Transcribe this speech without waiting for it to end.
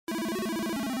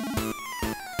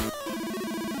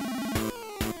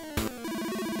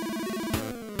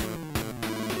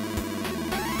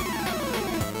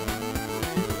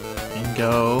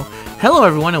go. Hello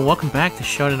everyone and welcome back to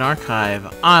Shonen Archive.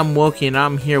 I'm Wokey and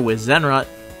I'm here with Zenrot.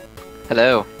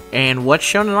 Hello. And what's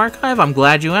Shonen Archive? I'm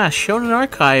glad you asked. Shonen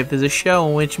Archive is a show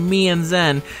in which me and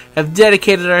Zen have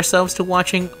dedicated ourselves to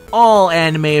watching all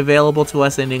anime available to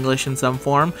us in English in some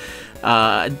form.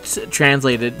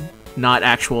 Translated, not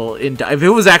actual. If it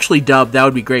was actually dubbed, that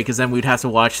would be great because then we'd have to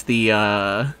watch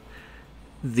the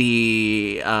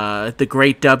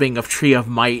great dubbing of Tree of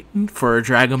Might for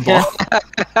Dragon Ball.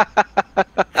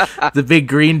 The big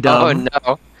green dub. Oh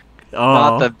no.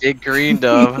 Not the big green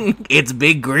dub. It's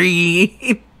big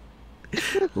green.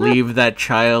 Leave that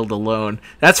child alone.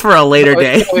 That's for a later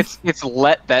day. It's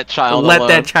let that child alone. Let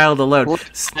that child alone.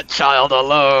 Let that child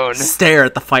alone. Stare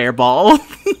at the fireball.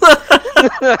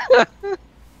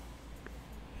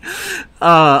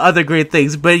 Other great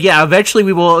things. But yeah, eventually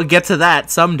we will get to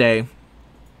that someday.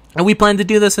 And we plan to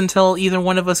do this until either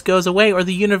one of us goes away or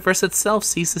the universe itself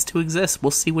ceases to exist.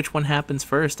 We'll see which one happens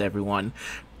first, everyone.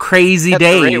 Crazy days.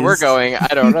 At the rate we're going, I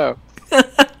don't know.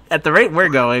 At the rate we're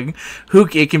going,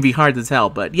 it can be hard to tell.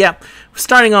 But yeah,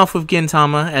 starting off with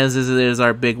Gintama, as is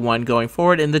our big one going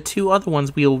forward. And the two other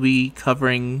ones we will be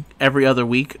covering every other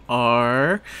week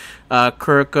are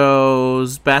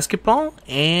Kuroko's Basketball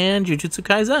and Jujutsu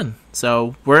Kaisen.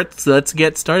 So let's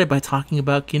get started by talking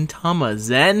about Gintama.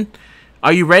 Zen,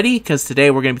 are you ready? Because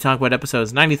today we're going to be talking about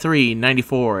episodes 93,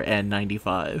 94, and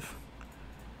 95.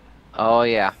 Oh,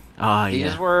 yeah.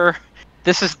 These were...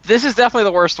 This is definitely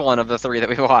the worst one of the three that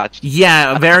we watched.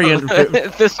 Yeah, very...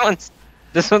 This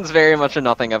one's very much a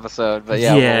nothing episode, but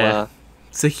yeah. Yeah,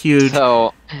 it's a huge...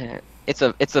 So, it's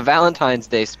a Valentine's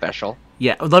Day special.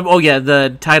 Yeah. Oh, yeah,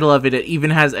 the title of it even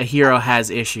has A Hero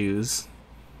Has Issues.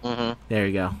 Mm-hmm. There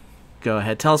you go. Go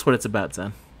ahead. Tell us what it's about,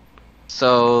 Zen.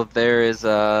 So there is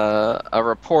a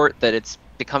report that it's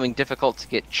becoming difficult to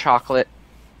get chocolate.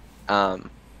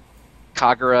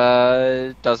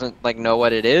 Kagura doesn't know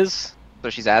what it is, so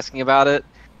she's asking about it.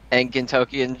 And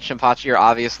Gintoki and Shinpachi are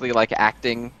obviously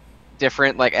acting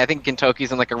different. I think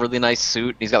Gintoki's in a really nice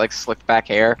suit. He's got slicked back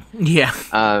hair. Yeah.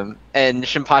 And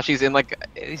Shinpachi's in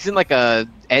he's in a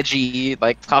edgy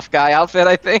tough guy outfit,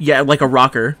 I think. Yeah, like a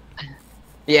rocker.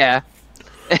 Yeah.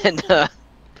 And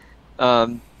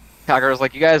Kagura's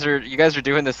you guys are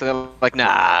doing this, and they're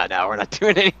nah, we're not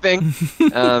doing anything.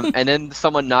 And then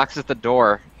someone knocks at the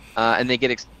door, and they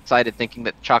get excited thinking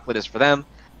that chocolate is for them,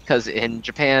 because in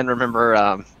Japan,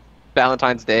 remember,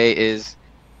 Valentine's Day is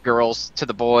girls to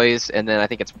the boys, and then I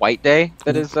think it's White Day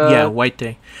that is White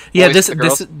Day. Yeah, this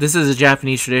is a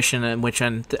Japanese tradition in which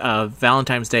on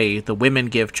Valentine's Day the women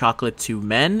give chocolate to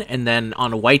men, and then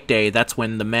on a White Day that's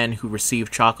when the men who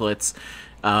receive chocolates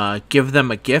give them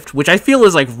a gift, which I feel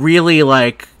is really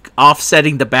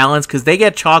offsetting the balance, because they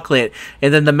get chocolate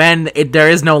and then the men, there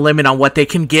is no limit on what they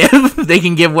can give. They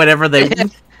can give whatever they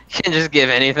can just give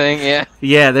anything.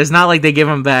 Yeah, there's not they give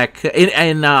them back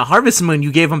in Harvest Moon.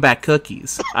 You gave them back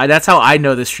cookies. That's how I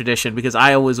know this tradition, because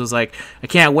I always was I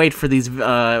can't wait for these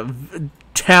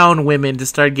town women to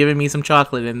start giving me some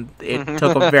chocolate, and it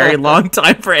took a very long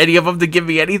time for any of them to give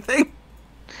me anything.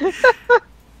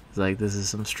 It's this is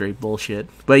some straight bullshit.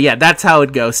 But yeah, that's how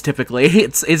it goes typically.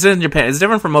 It's in Japan. It's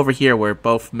different from over here, where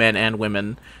both men and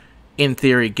women, in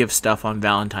theory, give stuff on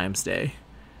Valentine's Day.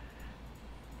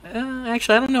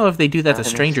 Actually, I don't know if they do that to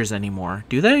strangers anymore.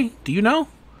 Do they? Do you know?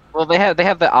 Well, they have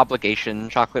the obligation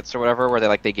chocolates or whatever, where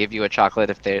they give you a chocolate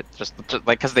if they just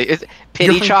because it's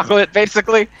pity chocolate,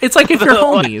 basically. It's if you're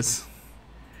homies.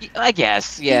 I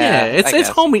guess, yeah. It's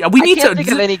homie. We need to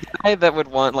think of any guy that would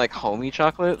want homie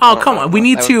chocolate. Oh, come on! We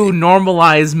need to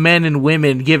normalize men and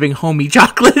women giving homie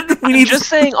chocolate. I'm just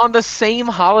saying, on the same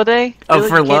holiday. Oh,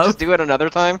 for you love. Can't just do it another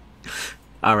time.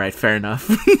 All right, fair enough.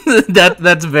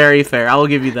 That's very fair. I will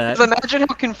give you that. So imagine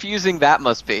how confusing that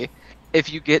must be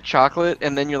if you get chocolate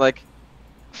and then you're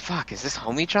 "Fuck, is this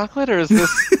homie chocolate or is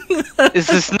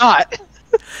this not?"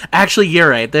 Actually, you're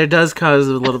right. There does cause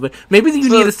a little bit. Maybe you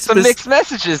need some mixed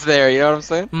messages there. You know what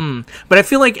I'm saying? But I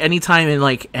feel anytime in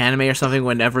anime or something,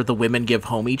 whenever the women give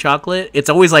homie chocolate, it's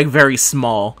always very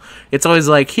small. It's always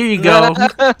here you go.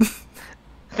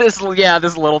 This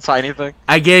little tiny thing.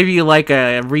 I gave you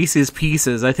a Reese's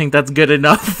Pieces. I think that's good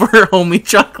enough for homie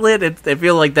chocolate. I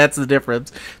feel that's the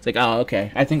difference. It's oh,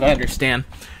 okay. I think I understand.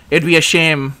 It'd be a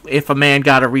shame if a man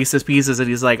got a Reese's Pieces and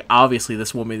he's obviously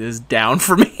this woman is down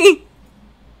for me.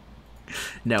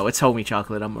 No, it's homie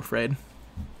chocolate, I'm afraid.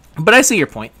 But I see your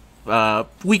point.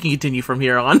 We can continue from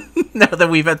here on. Now that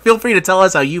we've had, feel free to tell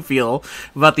us how you feel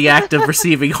about the act of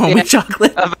receiving homie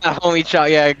chocolate. About homie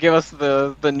chocolate, yeah. Give us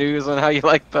the news on how you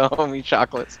like the homie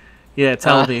chocolates. Yeah,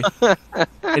 tell me.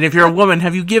 And if you're a woman,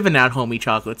 have you given out homie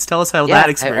chocolates? Tell us how that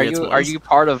experience was. Are you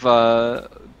part of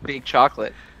big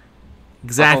chocolate.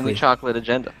 Exactly. A homie chocolate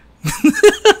agenda.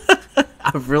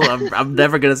 I'm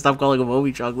never gonna stop calling them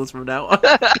homie chocolates from now on.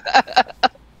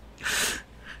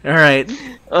 All right.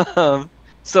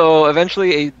 So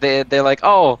eventually they're like,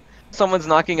 oh, someone's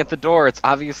knocking at the door. It's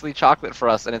obviously chocolate for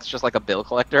us, and it's just like a bill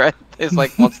collector. Is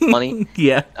like wants money.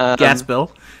 Yeah, gas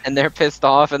bill. And they're pissed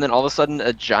off, and then all of a sudden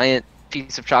a giant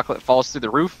piece of chocolate falls through the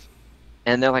roof,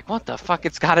 and they're like, what the fuck?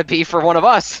 It's got to be for one of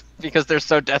us, because they're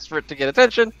so desperate to get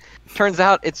attention. Turns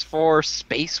out it's for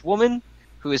Space Woman,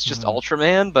 who is just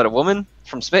Ultraman, but a woman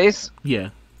from space. Yeah.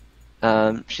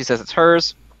 She says it's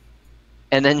hers.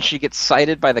 And then she gets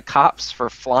cited by the cops for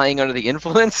flying under the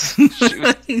influence. She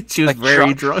was like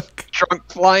very drunk. Drunk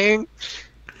flying.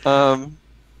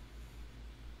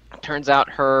 Turns out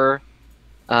her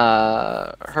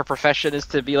profession is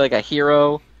to be like a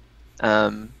hero.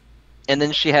 And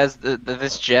then she has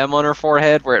this gem on her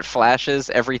forehead where it flashes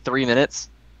every 3 minutes.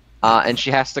 And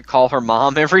she has to call her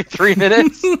mom every 3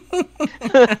 minutes.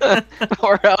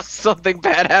 Or else something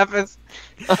bad happens.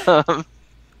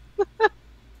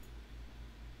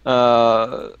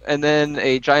 And then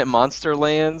a giant monster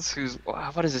lands.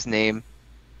 What is his name?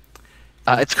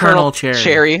 It's Colonel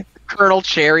Cherry. Colonel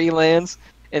Cherry lands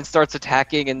and starts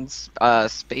attacking, and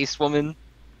Space Woman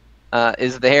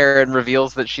is there and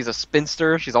reveals that she's a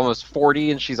spinster. She's almost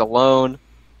 40 and she's alone.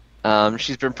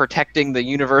 She's been protecting the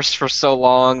universe for so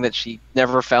long that she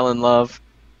never fell in love.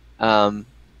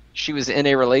 She was in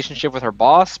a relationship with her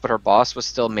boss, but her boss was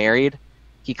still married.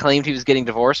 He claimed he was getting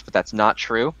divorced, but that's not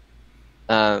true.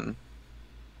 And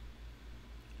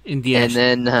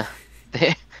then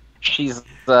she's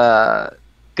gonna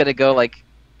go like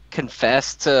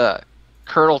confess to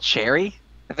Colonel Cherry.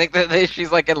 I think that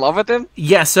she's like in love with him.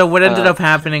 Yeah. So what ended up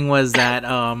happening was that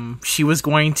she was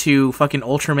going to fucking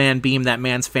Ultraman beam that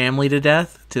man's family to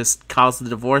death to cause the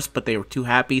divorce, but they were too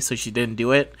happy, so she didn't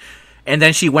do it. And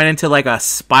then she went into like a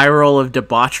spiral of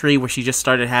debauchery where she just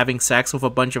started having sex with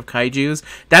a bunch of kaijus.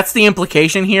 That's the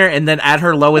implication here. And then at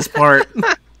her lowest part, in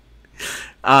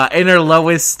her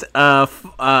lowest of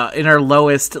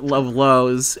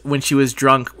lows, when she was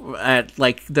drunk at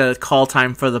like the call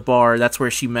time for the bar, that's where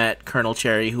she met Colonel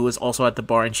Cherry, who was also at the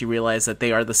bar, and she realized that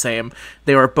they are the same.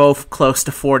 They were both close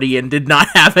to 40 and did not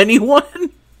have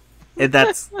anyone. And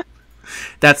that's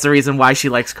the reason why she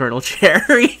likes Colonel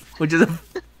Cherry, which is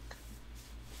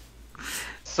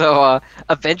So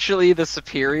eventually the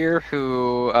superior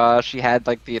who she had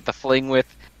like the fling with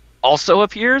also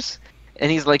appears,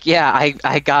 and he's like, yeah,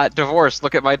 I got divorced.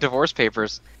 Look at my divorce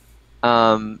papers.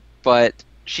 But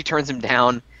she turns him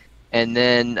down, and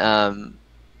then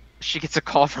she gets a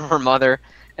call from her mother,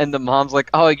 and the mom's like,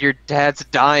 oh, your dad's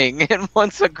dying and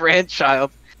wants a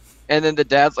grandchild. And then the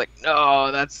dad's like,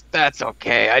 no, that's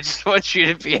okay. I just want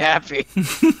you to be happy.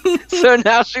 So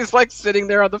now she's like sitting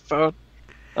there on the phone.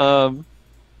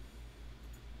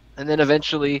 And then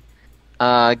eventually,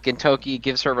 Gintoki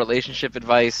gives her relationship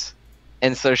advice,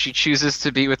 and so she chooses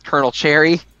to be with Colonel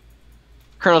Cherry.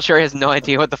 Colonel Cherry has no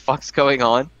idea what the fuck's going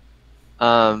on.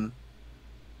 And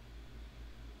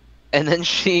then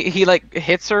he like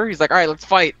hits her. He's like, all right, let's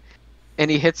fight. And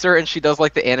he hits her, and she does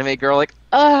like the anime girl like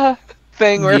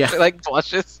thing where she like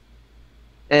blushes.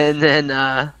 And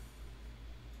then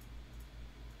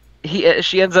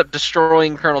she ends up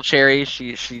destroying Colonel Cherry.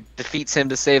 She defeats him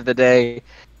to save the day.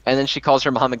 And then she calls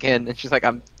her mom again, and she's like,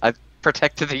 I've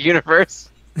protected the universe.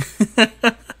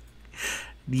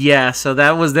 Yeah, so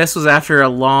this was after a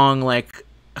long like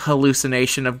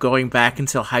hallucination of going back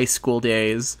into high school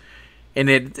days. And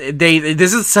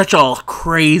this is such a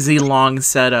crazy long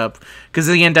setup, because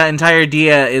the entire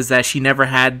idea is that she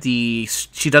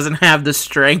doesn't have the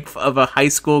strength of a high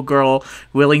school girl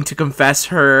willing to confess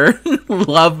her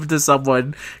love to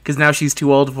someone, because now she's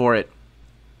too old for it.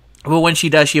 But when she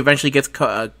does, she eventually gets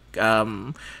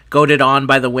goaded on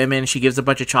by the women. She gives a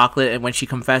bunch of chocolate, and when she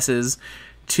confesses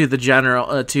to the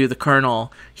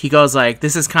colonel, he goes like,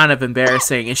 "This is kind of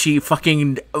embarrassing," and she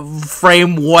fucking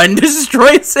frame one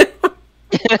destroys him.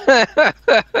 And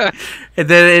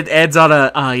then it ends on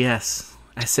a, yes,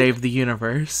 I saved the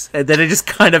universe, and then it just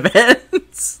kind of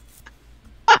ends.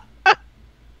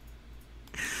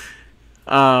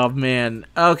 Oh man.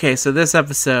 Okay, so this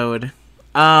episode,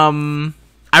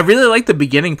 I really like the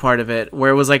beginning part of it, where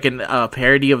it was like a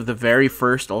parody of the very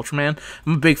first Ultraman.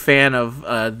 I'm a big fan of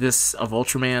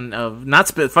Ultraman.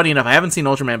 Funny enough, I haven't seen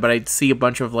Ultraman, but I see a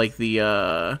bunch of like the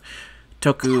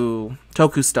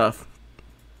Toku stuff.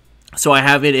 So I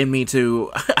have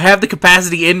the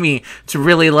capacity in me to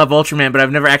really love Ultraman, but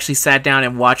I've never actually sat down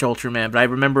and watched Ultraman. But I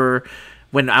remember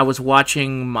when I was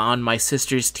watching on my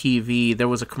sister's TV, there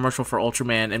was a commercial for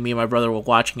Ultraman, and me and my brother were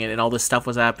watching it, and all this stuff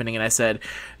was happening, and I said,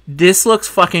 "This looks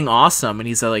fucking awesome," and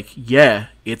he's like, "Yeah,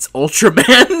 it's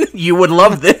Ultraman. You would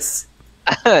love this."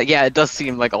 Yeah, it does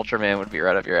seem like Ultraman would be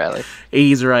right up your alley.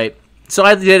 He's right. So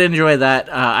I did enjoy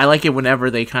that. I like it whenever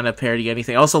they kind of parody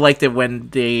anything. I also liked it when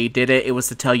they did it. It was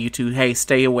to tell you to, hey,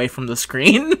 stay away from the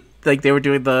screen. Like they were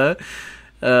doing the...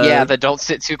 the don't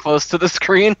sit too close to the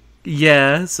screen.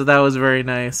 Yeah, so that was very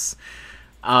nice.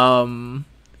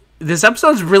 This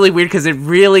episode's really weird because it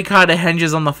really kind of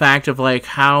hinges on the fact of like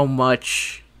how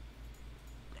much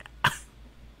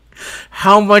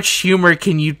humor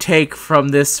can you take from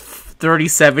this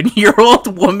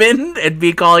 37-year-old woman and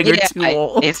be calling her too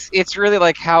old. It's really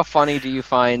like, how funny do you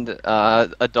find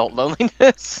adult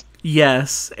loneliness?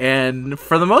 Yes, and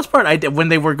for the most part, when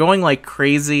they were going like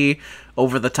crazy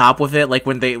over the top with it, like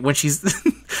when she's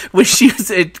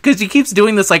because she keeps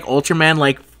doing this like Ultraman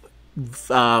like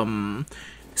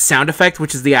sound effect,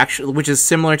 which is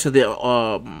similar to the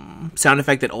sound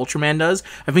effect that Ultraman does.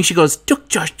 I think she goes duk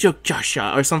josh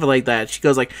or something like that. She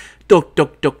goes like duk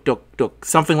duk duk duk duk,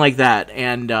 something like that.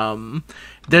 And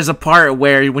there's a part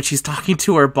where when she's talking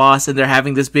to her boss and they're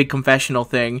having this big confessional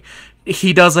thing,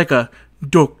 he does like a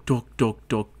duk duk duk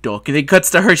duk duk, and it cuts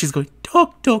to her. She's going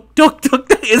duk duk duk duk.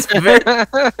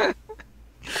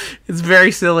 It's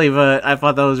very silly, but I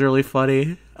thought that was really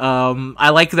funny. I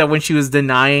like that when she was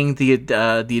denying the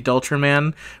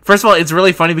Adultraman. First of all, it's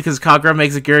really funny because Kagura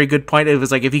makes a very good point. It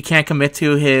was like, if he can't commit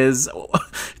to his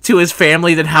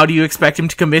family, then how do you expect him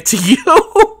to commit to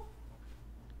you?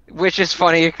 Which is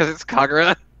funny because it's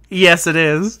Kagura. Yes, it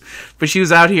is. But she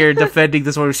was out here defending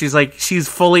this one. She's like, she's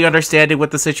fully understanding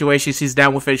with the situation. She's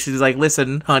down with it. She's like,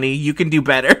 listen, honey, you can do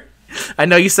better. I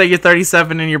know you say you're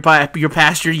 37 and you're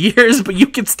past your years, but you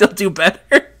can still do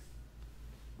better.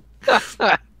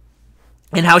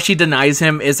 And how she denies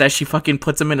him is that she fucking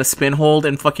puts him in a spin hold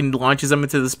and fucking launches him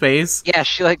into the space. Yeah,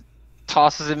 she like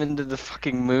tosses him into the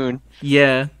fucking moon.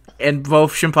 Yeah. And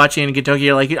both Shinpachi and Gintoki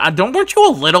are like, weren't you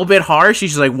a little bit harsh?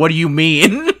 She's like, what do you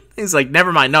mean? He's like,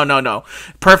 never mind. No.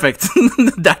 Perfect.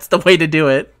 That's the way to do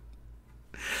it.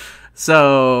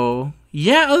 So,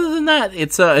 yeah, other than that,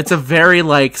 it's a very,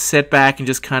 like, sit back and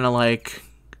just kind of, like,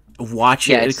 watch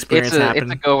experience happen.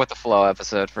 It's a go with the flow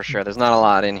episode, for sure. There's not a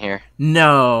lot in here.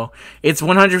 No. It's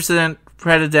 100%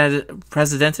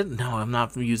 precedented? No, I'm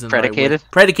not using the predicated? right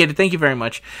word. Predicated, thank you very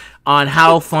much. On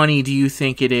how funny do you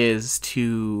think it is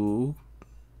to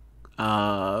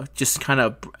just kind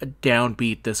of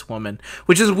downbeat this woman?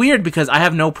 Which is weird because I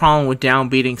have no problem with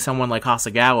downbeating someone like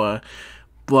Hasegawa,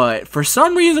 but for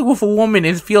some reason with a woman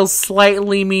it feels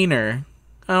slightly meaner.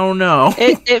 I don't know.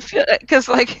 It feels, because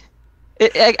like,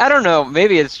 I don't know,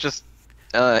 maybe it's just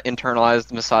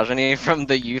internalized misogyny from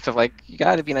the youth of like, you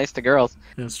gotta be nice to girls.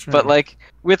 That's true. But like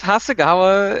with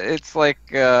Hasegawa, it's like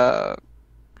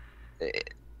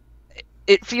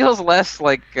it feels less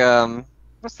like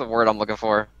what's the word I'm looking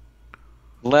for?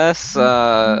 Less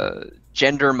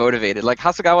gender motivated. Like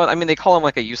Hasegawa, I mean, they call him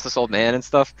like a useless old man and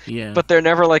stuff. Yeah. But they're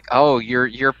never like, oh,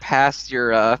 you're past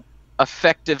your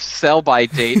effective sell-by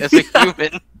date as a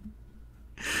human.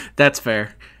 That's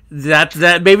fair.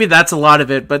 That maybe that's a lot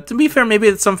of it, but to be fair, maybe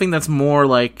it's something that's more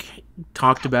like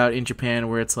talked about in Japan,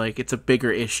 where it's like it's a bigger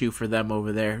issue for them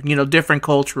over there. You know, different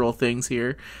cultural things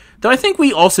here. Though I think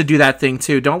we also do that thing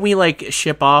too, don't we? Like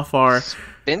ship off our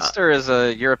spinster is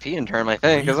a European term, I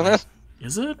think, isn't it?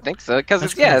 Is it? I think so, because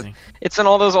it's in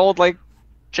all those old like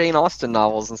Jane Austen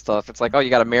novels and stuff. It's like, oh, you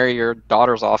got to marry your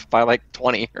daughters off by like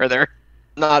 20, or they're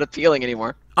not appealing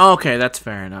anymore. Okay, that's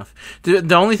fair enough.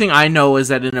 The only thing I know is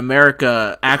that in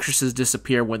America, actresses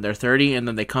disappear when they're 30, and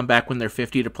then they come back when they're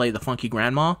 50 to play the funky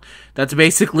grandma. That's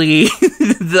basically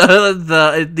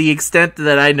the extent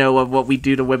that I know of what we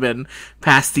do to women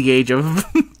past the age of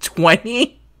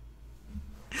 20.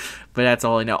 But that's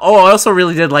all I know. Oh, I also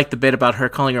really did like the bit about her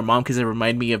calling her mom because it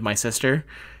reminded me of my sister.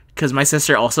 Because my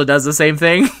sister also does the same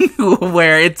thing,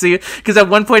 where it's because at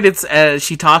one point it's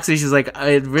she talks and she's like,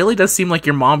 it really does seem like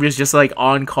your mom is just like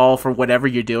on call for whatever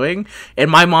you're doing,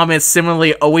 and my mom is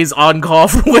similarly always on call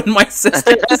for when my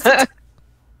sister is.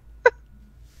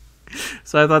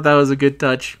 So I thought that was a good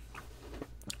touch.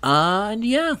 And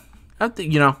yeah,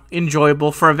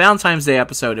 enjoyable for a Valentine's Day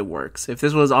episode. It works. If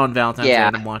this was on Valentine's Day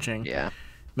and I'm watching,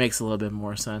 makes a little bit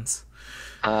more sense.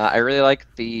 I really like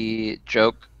the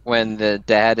joke when the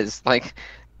dad is like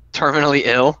terminally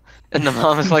ill and the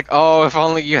mom is like, oh, if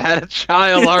only you had a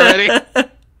child already.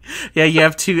 Yeah, you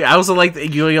have two. I also like that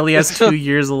he only has 2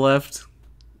 years left.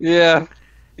 Yeah.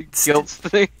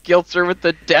 Guilts her with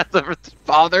the death of her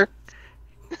father.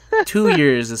 2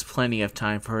 years is plenty of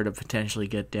time for her to potentially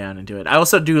get down and do it. I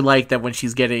also do like that when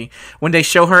they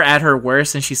show her at her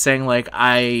worst and she's saying, like,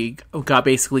 I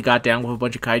basically got down with a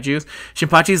bunch of kaijus.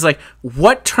 Shinpachi's like,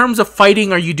 what terms of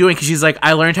fighting are you doing? Because she's like,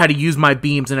 I learned how to use my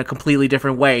beams in a completely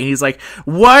different way. And he's like,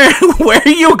 where are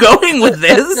you going with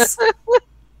this?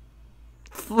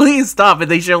 Please stop.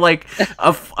 And they show, like,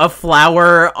 a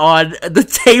flower on the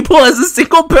table as a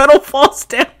single petal falls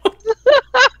down.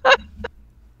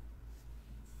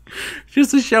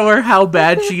 Just to show her how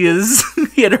bad she is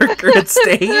in her current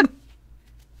state.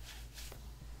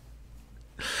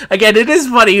 Again, it is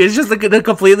funny. It's just in a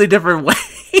completely different way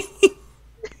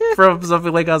from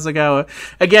something like Asagawa.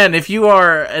 Again, if you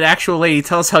are an actual lady,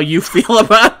 tell us how you feel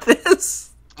about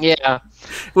this. Yeah.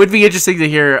 It would be interesting to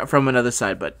hear from another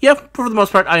side. But, yeah, for the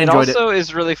most part, I enjoyed it. It also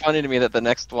is really funny to me that the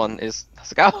next one is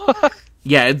Asagawa.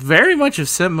 Yeah, it's very much of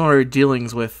similar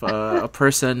dealings with a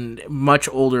person, much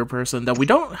older person that we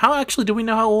don't. How actually do we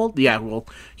know how old? Yeah, well,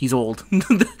 he's old.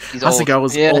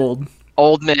 Asagawa's old.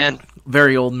 Old man.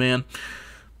 Very old man.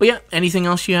 But yeah, anything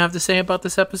else you have to say about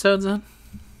this episode, Zen?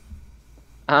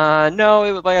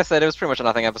 No, like I said, it was pretty much a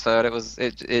nothing episode.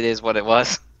 It is what it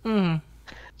was. Mm-hmm.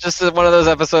 Just one of those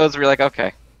episodes where you're like,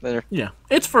 okay,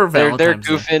 it's for Valentine's they're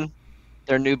goofing,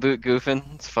 they're new boot goofing.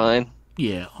 It's fine.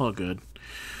 Yeah, all good.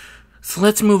 So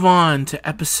let's move on to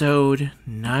episode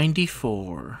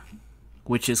 94,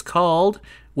 which is called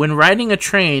 "When Riding a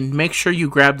Train, Make Sure You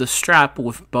Grab the Strap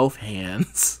with Both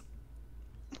Hands."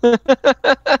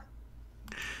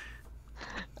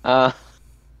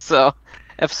 So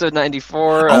episode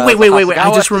 94. Oh wait!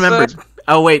 I just remembered.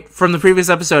 Oh wait, from the previous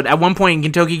episode, at one point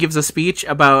Gintoki gives a speech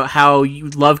about how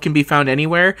love can be found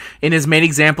anywhere, and his main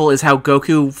example is how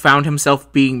Goku found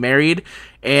himself being married,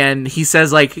 and he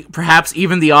says, like, perhaps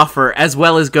even the offer, as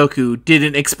well as Goku,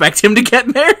 didn't expect him to get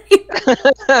married.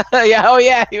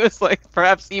 Yeah, he was like,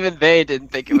 perhaps even they didn't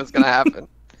think it was gonna happen.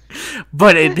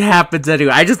 But it happens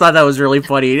anyway. I just thought that was really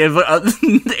funny.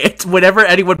 It's whenever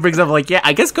anyone brings up, like, yeah,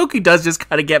 I guess Goku does just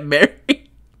kind of get married.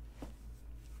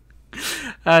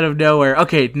 Out of nowhere.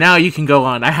 Okay, now you can go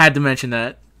on. I had to mention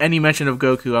that. Any mention of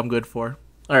Goku, I'm good for.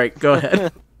 Alright, go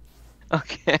ahead.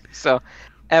 Okay, so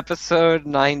episode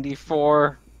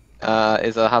 94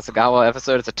 is a Hasagawa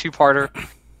episode. It's a two-parter.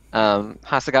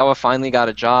 Hasagawa finally got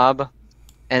a job,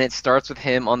 and it starts with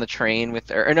him on the train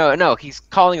with... No, he's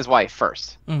calling his wife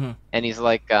first. Mm-hmm. And he's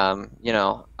like, I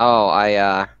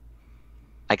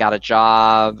got a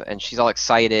job, and she's all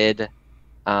excited.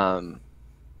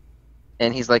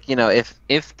 And he's like,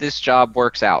 if this job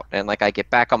works out and, like, I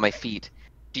get back on my feet,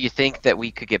 do you think that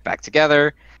we could get back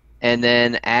together? And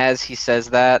then as he says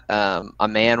that, a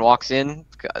man walks in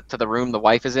to the room the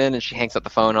wife is in, and she hangs up the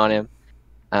phone on him.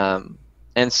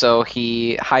 And so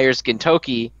he hires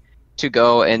Gintoki to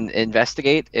go and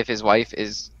investigate if his wife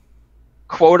is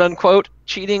quote-unquote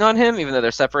cheating on him, even though they're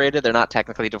separated. They're not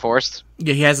technically divorced.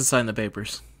 Yeah, he hasn't signed the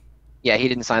papers. Yeah, he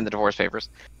didn't sign the divorce papers.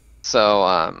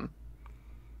 So,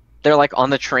 they're, like, on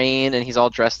the train, and he's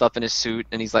all dressed up in his suit,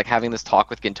 and he's, like, having this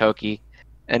talk with Gintoki.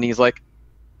 And he's like,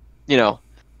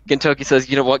 Gintoki says,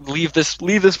 you know what, leave this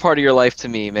part of your life to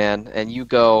me, man, and you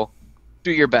go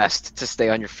do your best to stay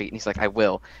on your feet. And he's like, I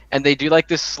will. And they do, like,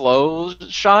 this slow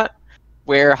shot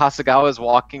where Hasagawa is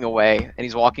walking away, and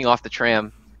he's walking off the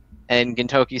tram, and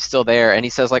Gintoki's still there, and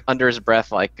he says, like, under his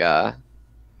breath, like,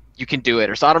 you can do it,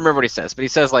 or so. I don't remember what he says, but he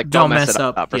says, like, don't mess it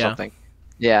up or something.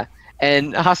 Yeah.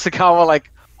 And Hasagawa,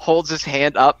 like, holds his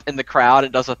hand up in the crowd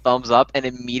and does a thumbs up, and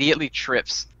immediately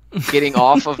trips getting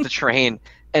off of the train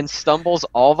and stumbles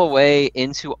all the way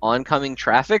into oncoming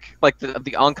traffic, like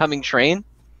the oncoming train.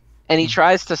 And he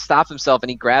tries to stop himself, and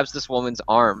he grabs this woman's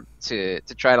arm to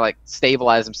try to, like,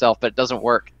 stabilize himself, but it doesn't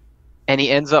work. And he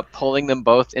ends up pulling them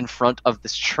both in front of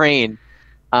this train,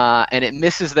 and it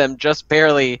misses them just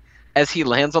barely as he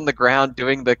lands on the ground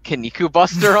doing the Kaniku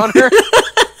Buster on her.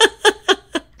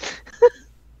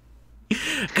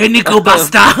 Kaniku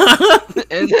Buster!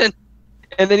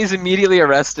 and then he's immediately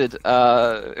arrested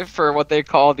for what they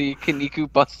call the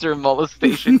Kaniku Buster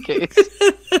molestation case.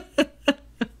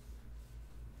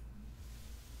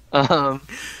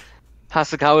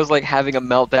 Hasagawa's, like, having a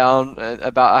meltdown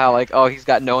about how, like, he's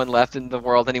got no one left in the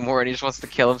world anymore and he just wants to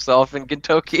kill himself, and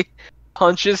Gintoki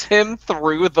punches him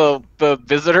through the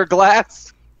visitor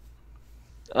glass.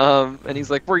 And he's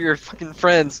like, we're your fucking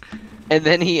friends. And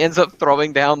then he ends up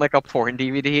throwing down, like, a porn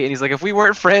DVD, and he's like, if we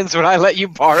weren't friends, would I let you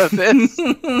borrow this?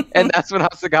 And that's when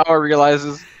Hasagawa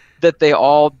realizes that they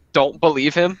all don't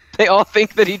believe him. They all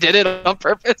think that he did it on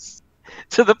purpose.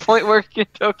 To the point where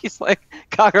Gintoki's like,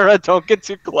 Kagura, don't get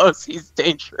too close, he's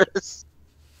dangerous.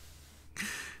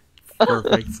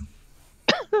 Perfect.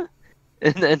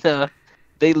 And then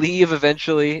they leave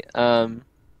eventually, and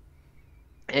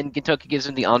Gintoki gives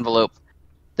him the envelope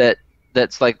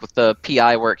that's like with the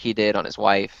PI work he did on his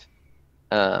wife.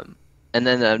 And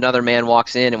then another man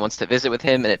walks in and wants to visit with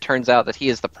him, and it turns out that he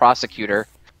is the prosecutor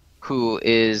who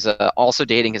is also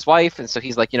dating his wife. And so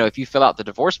he's like, if you fill out the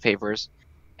divorce papers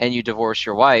and you divorce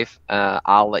your wife,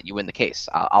 I'll let you win the case.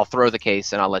 I'll throw the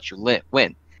case and I'll let you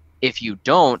win. If you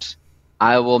don't,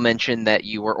 I will mention that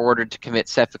you were ordered to commit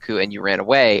seppuku and you ran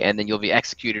away, and then you'll be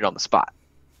executed on the spot.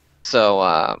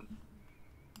 So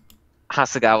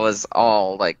Hasegawa's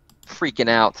all like freaking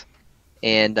out,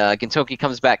 and Gintoki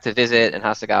comes back to visit, and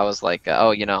Hasegawa's like,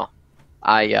 I'm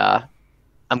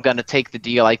gonna take the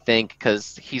deal, I think,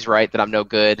 because he's right that I'm no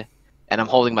good, and I'm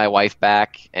holding my wife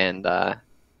back, and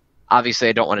obviously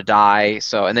I don't want to die.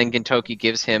 So, and then Gintoki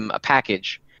gives him a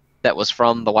package that was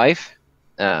from the wife,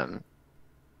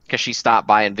 because she stopped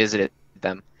by and visited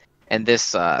them, and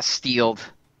this steeled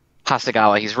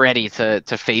Hasegawa, he's ready to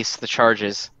face the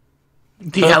charges.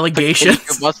 The allegations.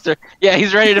 The Buster. Yeah,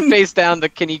 he's ready to face down the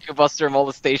Kinniku Buster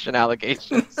molestation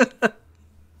allegations.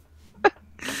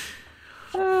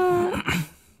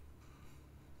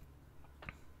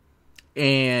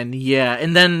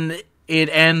 And then it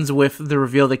ends with the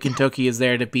reveal that Gintoki is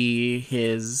there to be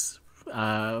his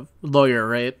lawyer,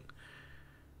 right?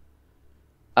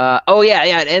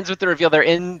 It ends with the reveal. They're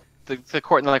in the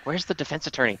court, and they're like, "Where's the defense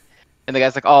attorney?" And the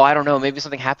guy's like, "Oh, I don't know. Maybe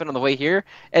something happened on the way here."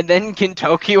 And then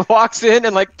Gintoki walks in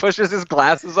and like pushes his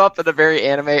glasses up in a very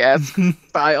anime-esque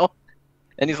style,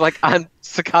 and he's like, "I'm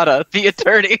Sakata, the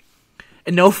attorney."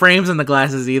 And no frames in the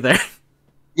glasses either.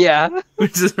 Yeah,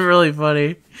 which is really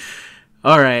funny.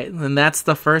 All right, and that's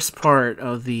the first part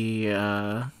of the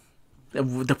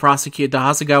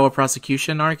Hasegawa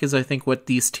prosecution arc is, I think, what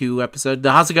these two episodes... The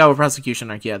Hasegawa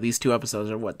prosecution arc, yeah, these two episodes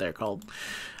are what they're called.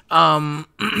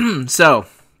 So,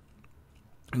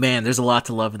 man, there's a lot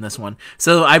to love in this one.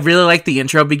 So I really like the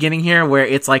intro beginning here, where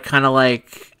it's like kind of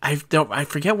like... I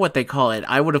forget what they call it.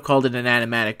 I would have called it an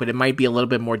animatic, but it might be a little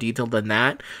bit more detailed than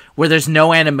that, where there's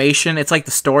no animation. It's like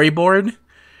the storyboard.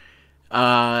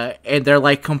 And they're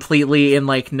like completely in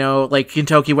like no, like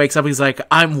Gintoki wakes up, he's like,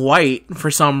 "I'm white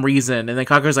for some reason," and then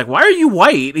Kaku's like, "Why are you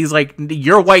white?" He's like,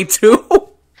 "You're white too."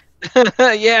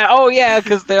 Yeah,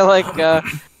 because they're like,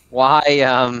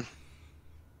 why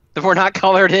we're not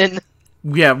colored in.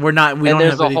 Yeah, we're not. We and don't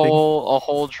there's have anything. a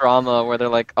whole drama where they're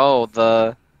like, "Oh,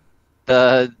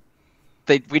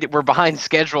 we're behind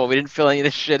schedule. We didn't fill any of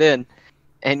this shit in."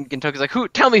 And Gintoki's like,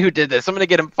 tell me who did this. I'm going to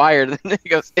get him fired. And then he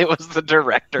goes, "It was the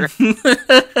director."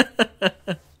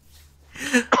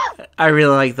 I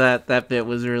really like that. That bit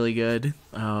was really good.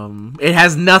 It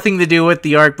has nothing to do with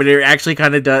the arc, but it actually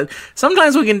kind of does.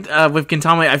 Sometimes with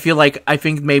Gintama, I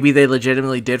think maybe they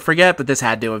legitimately did forget, but this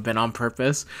had to have been on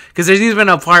purpose. Because there's even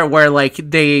a part where like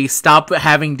they stop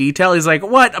having detail. He's like,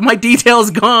 "What? My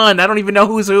detail's gone. I don't even know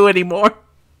who's who anymore."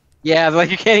 Yeah, like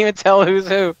you can't even tell who's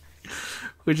who.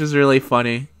 Which is really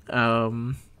funny.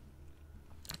 The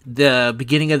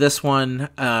beginning of this one,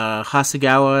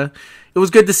 Hasegawa, it was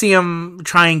good to see him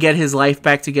try and get his life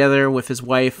back together with his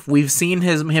wife. We've seen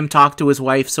him talk to his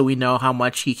wife, so we know how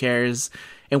much he cares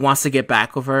and wants to get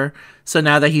back with her. So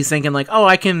now that he's thinking like, "Oh,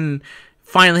 I can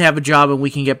finally have a job and we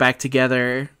can get back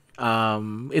together,"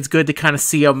 it's good to kind of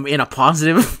see him in a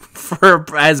positive for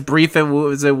as brief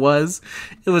as it was.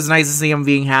 It was nice to see him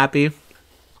being happy.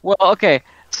 Well, okay.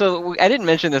 So I didn't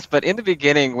mention this, but in the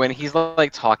beginning, when he's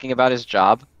like talking about his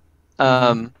job,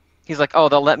 he's like, "Oh,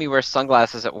 they'll let me wear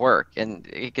sunglasses at work," and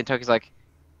Gintoki's like,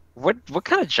 "What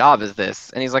kind of job is this?"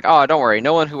 And he's like, "Oh, don't worry,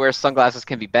 no one who wears sunglasses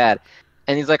can be bad."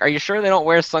 And he's like, "Are you sure they don't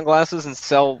wear sunglasses and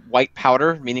sell white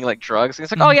powder, meaning like drugs?" And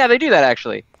he's like, "Oh yeah, they do that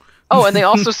actually. Oh, and they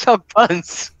also sell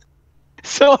guns."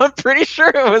 So I'm pretty sure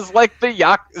it was like the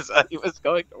Yakuza he was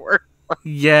going to work.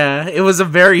 Yeah, it was a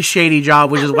very shady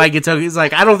job, which is why Gintoki's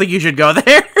like, "I don't think you should go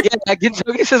there." Yeah,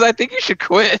 Gintoki says, "I think you should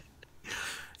quit."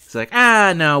 He's like,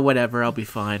 "No, whatever, I'll be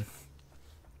fine."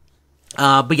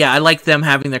 But yeah, I like them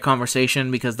having their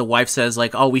conversation because the wife says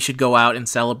like, "Oh, we should go out and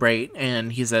celebrate,"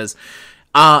 and he says,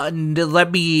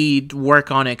 "Let me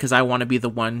work on it because I want to be the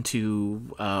one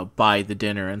to buy the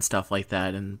dinner and stuff like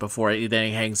that." And then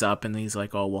he hangs up and he's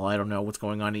like, "Oh, well, I don't know what's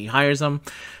going on." And he hires him.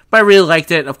 But I really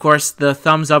liked it. Of course, the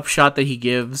thumbs up shot that he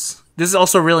gives. This is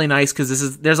also really nice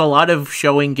because there's a lot of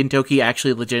showing Gintoki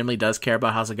actually legitimately does care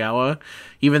about Hasegawa,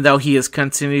 even though he has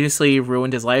continuously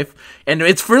ruined his life. And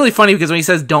it's really funny because when he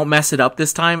says "don't mess it up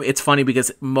this time," it's funny because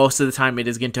most of the time it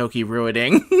is Gintoki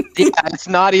ruining. Yeah, it's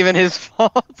not even his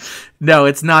fault. No,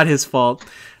 it's not his fault.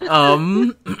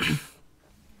 And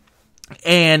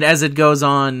as it goes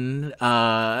on,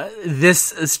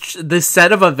 this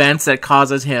set of events that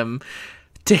causes him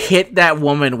to hit that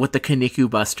woman with the Kaniku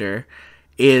Buster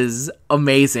is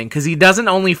amazing, because he doesn't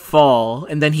only fall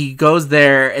and then he goes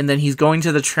there and then he's going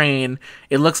to the train.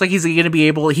 It looks like he's going to be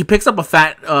able, he picks up a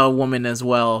fat woman as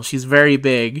well. She's very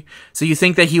big, so you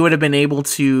think that he would have been able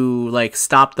to like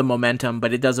stop the momentum,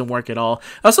 but it doesn't work at all.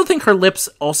 I also think her lips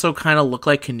also kind of look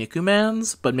like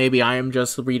Kinnikuman's, but maybe I am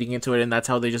just reading into it and that's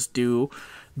how they just do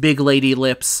big lady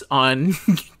lips on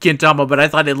Gintama, but I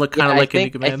thought it looked kind of like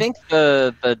Kinnikuman. I think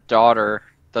the daughter,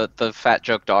 the fat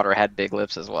joke daughter, had big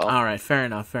lips as well. All right, fair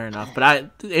enough.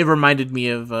 But it reminded me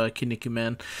of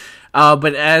Kinnikuman.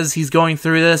 But as he's going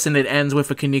through this, and it ends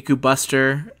with a Kaniku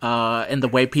Buster, and the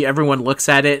way everyone looks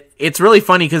at it, it's really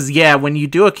funny because when you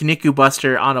do a Kaniku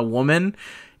Buster on a woman,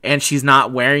 and she's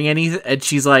not wearing any, and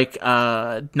she's like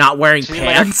not wearing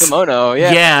pants, like a kimono,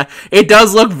 yeah, it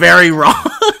does look very wrong.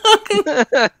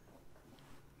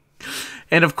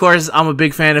 And of course, I'm a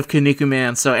big fan of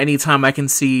Kinnikuman, so anytime I can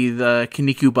see the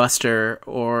Kaniku Buster,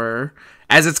 or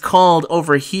as it's called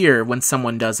over here when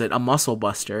someone does it, a muscle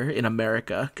buster in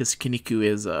America, because Kinniku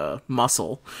is a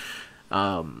muscle.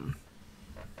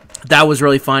 That was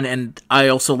really fun, and I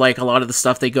also like a lot of the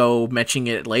stuff they go mentioning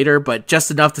it later, but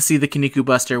just enough to see the Kaniku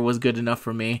Buster was good enough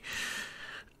for me.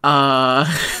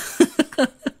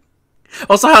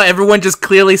 Also, how everyone just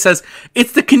clearly says,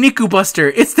 "It's the Kaniku Buster!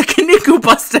 It's the Kaniku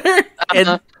Buster!"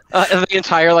 And the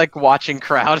entire, like, watching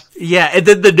crowd. Yeah, and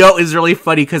then the note is really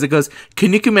funny because it goes,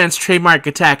 Kinnikuman's trademark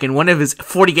attack and one of his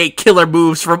 48 killer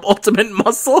moves from Ultimate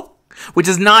Muscle, which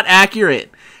is not accurate.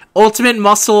 Ultimate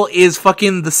Muscle is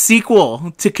fucking the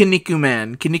sequel to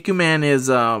Kinnikuman. Kinnikuman is,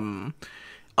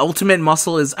 Ultimate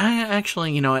Muscle is,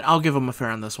 actually, you know what, I'll give him a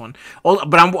fair on this one.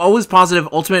 But I'm always positive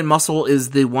Ultimate Muscle is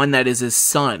the one that is his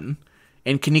son.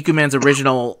 In Kinnikuman's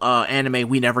original anime,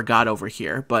 we never got over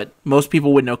here, but most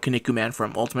people would know Kinnikuman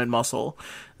from Ultimate Muscle,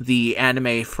 the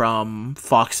anime from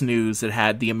Fox News that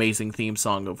had the amazing theme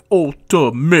song of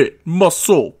Ultimate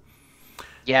Muscle.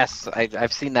 Yes,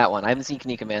 I've seen that one. I haven't seen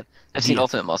Kinnikuman. I've seen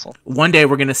Ultimate Muscle. One day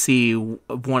we're going to see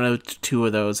one or two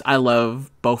of those. I love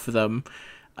both of them.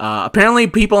 Apparently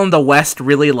people in the West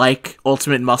really like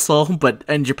Ultimate Muscle, but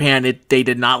in Japan they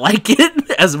did not like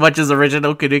it as much as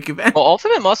original Kinnikuman. Well,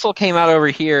 Ultimate Muscle came out over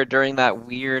here during that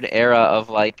weird era of,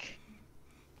 like,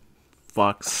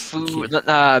 Fox food,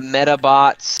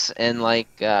 Metabots, and, like,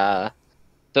 the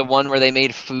one where they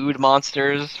made food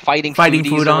monsters, fighting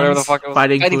foodons,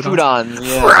 fighting foodons,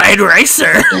 yeah. Fried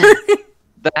Racer.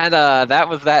 That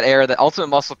was that era. That Ultimate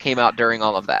Muscle came out during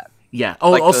all of that. Yeah.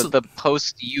 Oh, like also the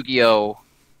post Yu-Gi-Oh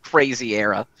crazy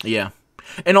era. Yeah.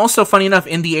 And also, funny enough,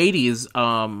 in the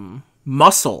 80s,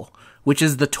 Muscle, which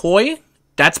is the toy,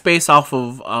 that's based off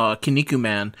of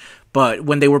Kinnikuman. But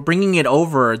when they were bringing it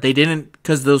over, they didn't,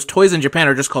 because those toys in Japan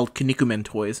are just called Kinnikuman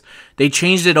toys. They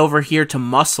changed it over here to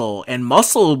Muscle, and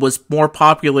Muscle was more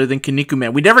popular than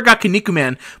Kinnikuman. We never got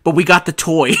Kinnikuman, but we got the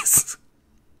toys,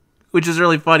 which is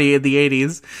really funny in the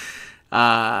 80s.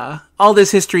 All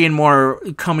this history and more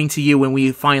coming to you when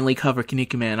we finally cover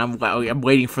Kinnikuman. I'm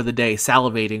waiting for the day,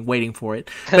 salivating, waiting for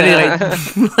it. But anyway,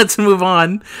 let's move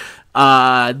on.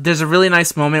 There's a really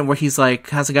nice moment where he's like,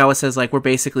 Hasegawa says, like, we're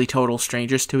basically total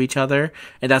strangers to each other,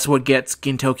 and that's what gets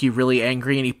Gintoki really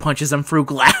angry, and he punches him through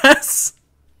glass.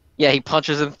 Yeah, he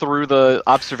punches him through the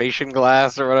observation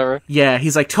glass or whatever. Yeah,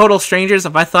 he's like, total strangers.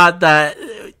 If I thought that,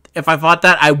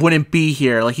 I wouldn't be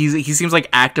here. Like, he seems like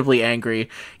actively angry,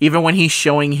 even when he's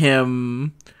showing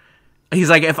him. He's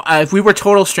like, if we were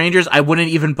total strangers, I wouldn't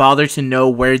even bother to know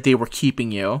where they were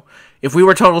keeping you. If we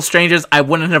were total strangers, I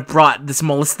wouldn't have brought this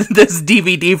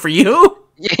DVD for you.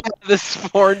 Yeah, this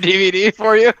foreign DVD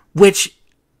for you. Which,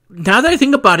 now that I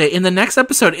think about it, in the next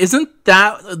episode, isn't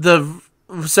that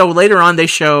so later on they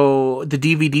show the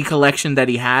DVD collection that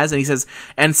he has, and he says,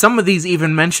 and some of these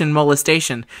even mention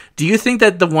molestation. Do you think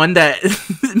that the one that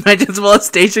mentions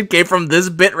molestation came from this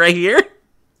bit right here?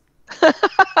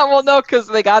 Well, no, because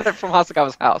they got it from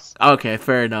Hasegawa's house. Okay,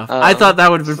 fair enough. I thought that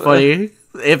would have been funny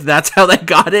if that's how they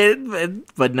got it,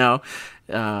 but no.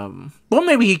 Well,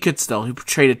 maybe he could still. He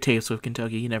traded tapes with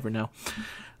Kentucky. You never know.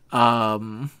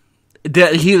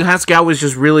 Hasegawa was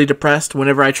just really depressed.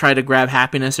 Whenever I try to grab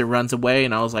happiness, it runs away,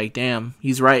 and I was like, damn,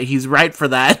 he's right. He's right for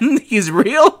that. He's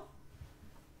real.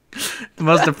 The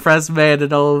most depressed man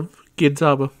in all of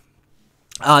Gintama.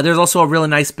 There's also a really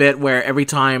nice bit where every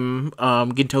time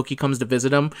Gintoki comes to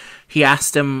visit him, he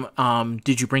asked him,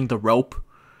 did you bring the rope?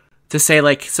 To say,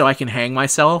 like, so I can hang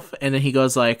myself. And then he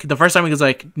goes, like, the first time he goes,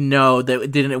 like, no,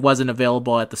 it wasn't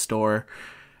available at the store.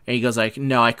 And he goes, like,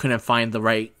 no, I couldn't find the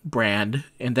right brand.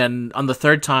 And then on the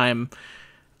third time,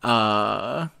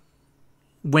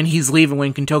 when he's leaving,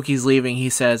 when Kintoki's leaving, he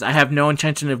says, "I have no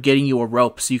intention of getting you a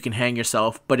rope so you can hang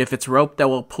yourself, but if it's rope that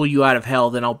will pull you out of hell,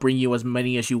 then I'll bring you as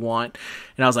many as you want."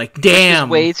 And I was like, damn.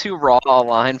 Which is way too raw a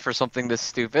line for something this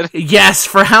stupid. Yes,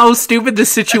 for how stupid the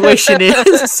situation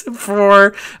is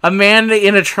for a man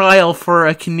in a trial for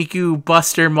a Kaniku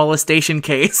Buster molestation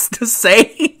case to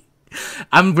say,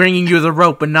 "I'm bringing you the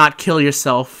rope, but not kill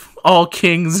yourself. All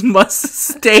kings must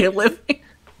stay living."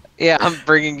 Yeah, I'm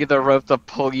bringing you the rope to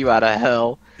pull you out of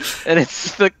hell. And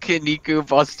it's the Kaniku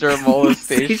Buster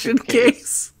molestation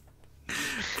case.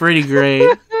 Pretty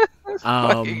great. It's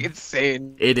fucking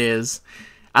insane. It is.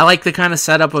 I like the kind of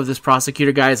setup of this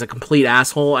prosecutor guy as a complete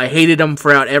asshole. I hated him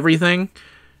throughout everything.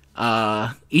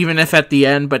 Even if at the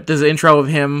end, but this intro of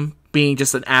him being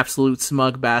just an absolute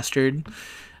smug bastard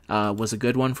was a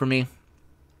good one for me.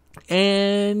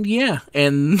 And yeah,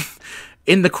 and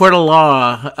in the court of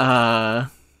law,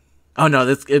 oh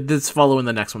no, this following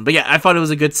the next one. But yeah, I thought it was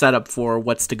a good setup for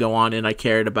what's to go on, and I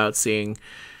cared about seeing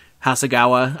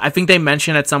Hasegawa. I think they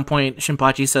mentioned at some point,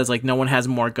 Shinpachi says, like, no one has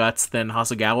more guts than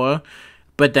Hasegawa.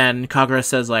 But then Kagura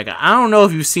says, like, I don't know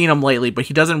if you've seen him lately, but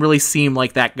he doesn't really seem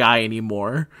like that guy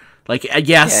anymore. Like,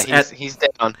 yes. Yeah, he's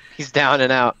down. He's down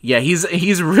and out. Yeah,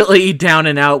 he's really down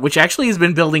and out, which actually has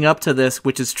been building up to this,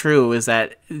 which is true, is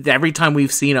that every time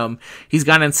we've seen him, he's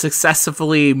gotten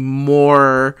successively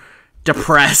more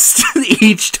depressed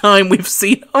each time we've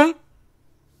seen him.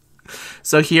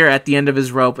 So here at the end of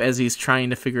his rope, as he's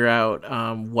trying to figure out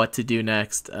what to do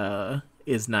next,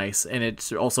 is nice. And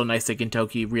it's also nice that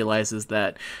Gintoki realizes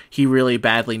that he really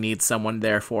badly needs someone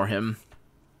there for him.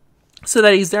 So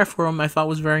that he's there for him, I thought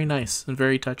was very nice and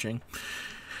very touching.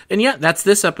 And yeah, that's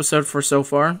this episode for so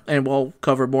far, and we'll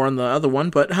cover more on the other one.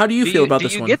 But how do you feel about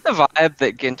this one? Do you get the vibe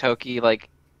that Gintoki, like,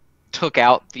 took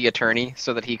out the attorney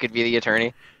so that he could be the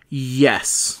attorney?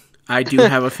 Yes, I do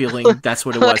have a feeling that's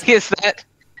what it was. Like, is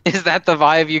that the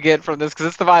vibe you get from this? Because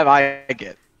it's the vibe I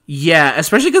get. Yeah,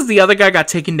 especially because the other guy got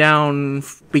taken down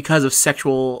because of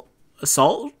sexual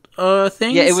assault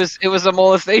things. Yeah, it was a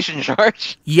molestation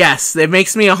charge. Yes, it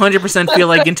makes me 100% feel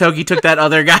like Gintoki took that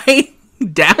other guy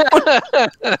down.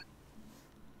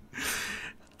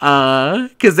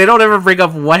 Because they don't ever bring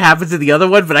up what happened to the other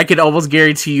one, but I can almost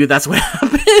guarantee you that's what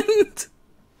happened.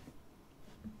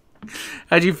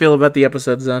 How'd you feel about the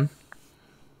episode, Zen?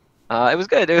 It was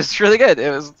good. It was really good.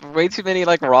 It was way too many,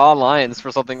 like, raw lines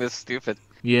for something this stupid.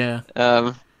 Yeah.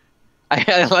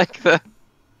 I like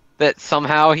that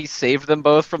somehow he saved them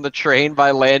both from the train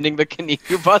by landing the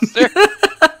Kaniku Buster.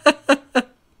 I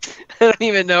don't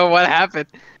even know what happened.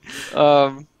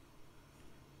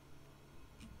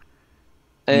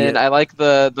 And I like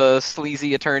the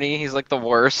sleazy attorney. He's like the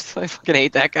worst. I fucking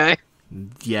hate that guy.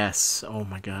 Yes. Oh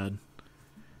my god.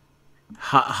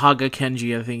 Haga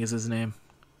Kenji, I think is his name.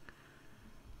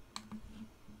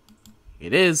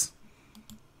 It is.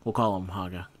 We'll call him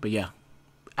Haga. But yeah.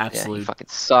 Absolutely. Yeah, he fucking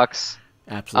sucks.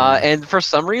 Absolutely. And for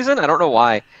some reason, I don't know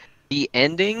why, the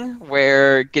ending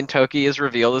where Gintoki is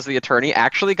revealed as the attorney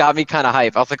actually got me kind of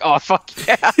hype. I was like, oh, fuck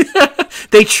yeah.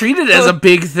 They treat it as a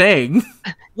big thing.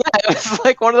 Yeah, it was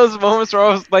like one of those moments where I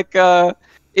was like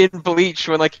in Bleach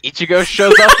when like Ichigo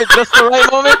shows up at just the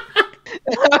right moment.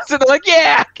 And I was like,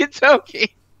 yeah,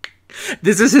 Gintoki.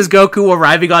 This is his Goku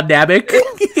arriving on Namek.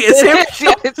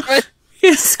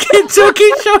 Is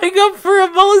Gintoki showing up for a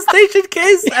molestation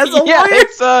case as a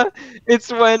lawyer? It's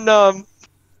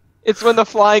when the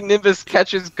flying Nimbus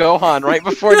catches Gohan right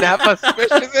before Nappa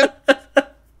squishes him.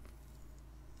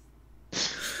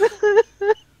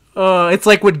 It's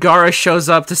like when Gaara shows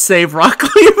up to save Rock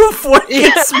Lee before he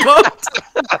gets smoked.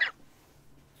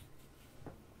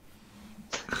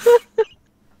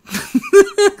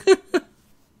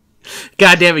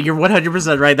 God damn it, you're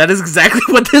 100% right. That is exactly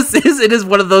what this is. It is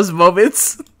one of those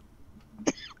moments.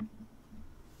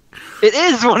 It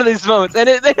is one of these moments, and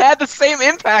it had the same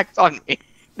impact on me.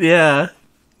 Yeah.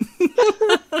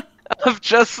 Of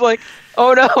just like,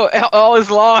 oh no, all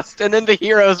is lost, and then the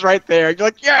hero's right there. You're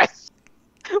like, yes!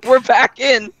 We're back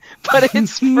in, but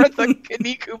it's for the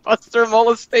Kaniku Buster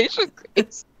molestation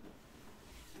case.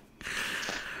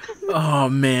 Oh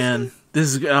man.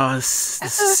 This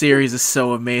series is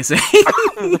so amazing.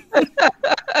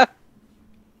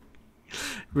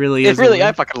 Really is.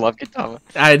 I fucking love Gintama.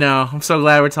 I know. I'm so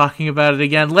glad we're talking about it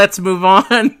again. Let's move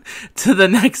on to the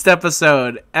next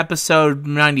episode. Episode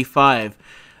 95.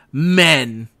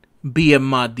 Men be a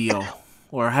Madio.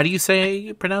 Or how do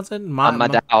you pronounce it?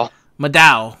 Madao.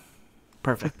 Madao.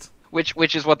 Perfect.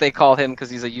 Which is what they call him because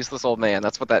he's a useless old man.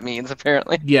 That's what that means,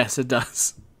 apparently. Yes, it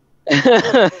does.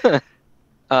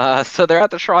 So they're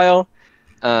at the trial,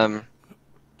 and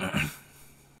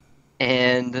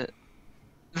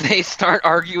they start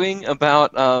arguing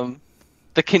about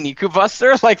the Kaniku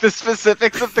Buster, like the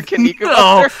specifics of the Kaniku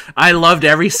Oh, Buster. I loved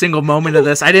every single moment of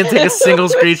this. I didn't take a single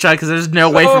screenshot because there's no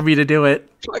way for me to do it.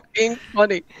 Fucking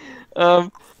funny.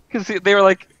 Because they were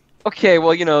like, okay,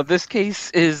 well, this case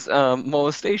is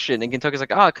molestation, and Kentucky's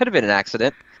like, oh, it could have been an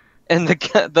accident. And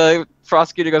the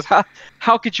prosecutor goes,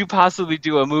 how could you possibly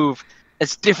do a move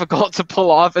as difficult to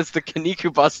pull off as the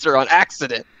Kaniku Buster on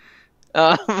accident?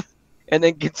 And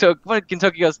then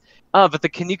Kentucky goes, but the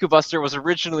Kaniku Buster was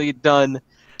originally done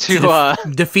to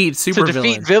defeat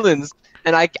villains.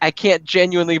 And I can't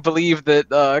genuinely believe that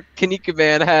Kaniku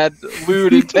Man had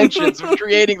lewd intentions of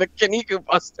creating the Kaniku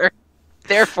Buster.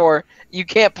 Therefore, you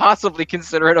can't possibly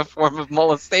consider it a form of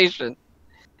molestation.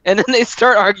 And then they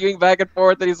start arguing back and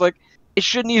forth, and he's like, it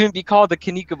shouldn't even be called the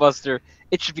Kaniku Buster.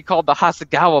 It should be called the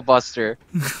Hasegawa Buster.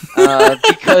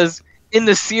 Because in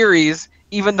the series,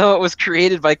 even though it was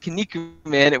created by Kaniku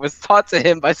Man, it was taught to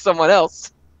him by someone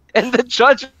else. And the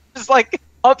judge is like,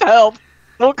 upheld.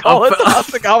 We'll call it the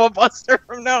Hasegawa Buster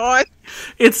from now on.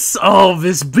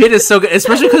 This bit is so good,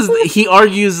 especially because he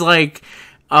argues like,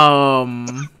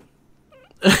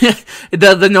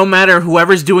 the no matter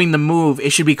whoever's doing the move,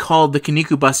 it should be called the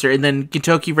Kaniku Buster. And then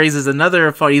Gintoki raises another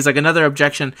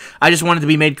objection. I just wanted to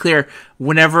be made clear,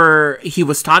 whenever he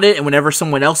was taught it and whenever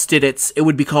someone else did it, it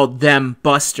would be called them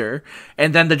Buster.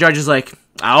 And then the judge is like,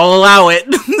 I'll allow it.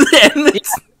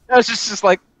 I was just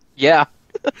like, yeah.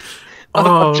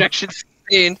 Objection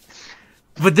sustained.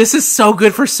 But this is so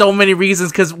good for so many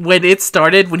reasons, because when he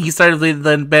started,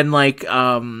 then been like,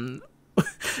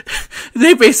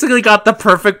 they basically got the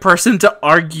perfect person to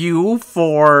argue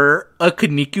for a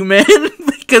Kaniku Man,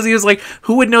 because he was like,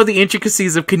 who would know the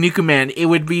intricacies of Kaniku Man? It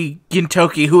would be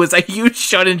Gintoki, who is a huge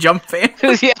Shonen Jump fan.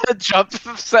 Yeah, Jump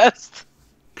obsessed.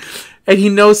 And he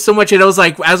knows so much, and I was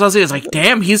like, as I was saying, it's like,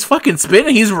 damn, he's fucking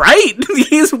spinning, he's right.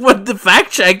 He's what the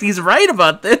fact checked, he's right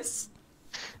about this.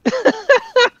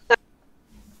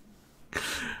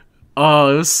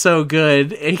 Oh, it was so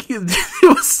good. It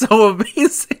was so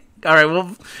amazing. All right,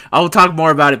 well, I'll talk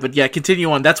more about it, but yeah, continue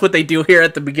on. That's what they do here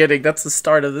at the beginning. That's the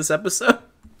start of this episode.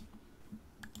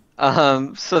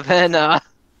 So then,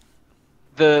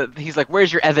 he's like,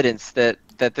 "Where's your evidence that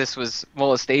this was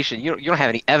molestation? You don't have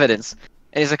any evidence."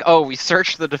 And he's like, "Oh, we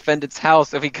searched the defendant's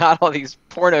house and we got all these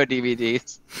porno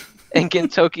DVDs." And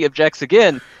Gintoki objects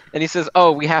again, and he says,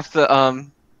 "Oh, we have to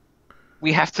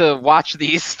watch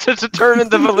these to determine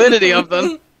the validity of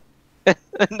them." And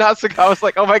Natsukawa's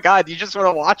like, oh my god, you just want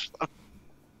to watch them.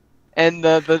 And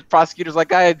the prosecutor's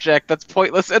like, I object, that's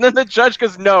pointless. And then the judge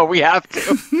goes, no, we have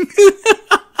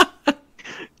to.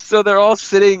 So they're all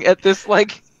sitting at this,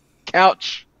 like,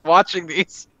 couch watching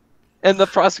these. And the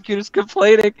prosecutor's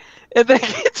complaining. And then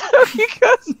Kentucky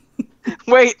goes,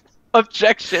 wait,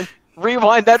 objection.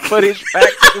 Rewind that footage back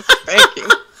to the spanking.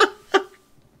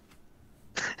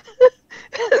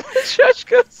 And the judge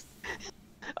goes,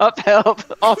 upheld.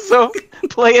 Also,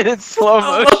 play it in slow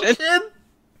motion.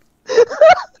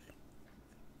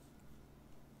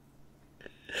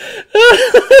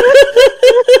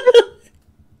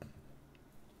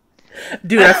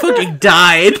 Dude, I fucking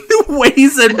died when he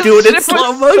said do it in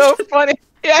slow motion. So funny.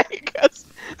 Yeah, he goes,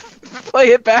 play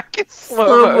it back in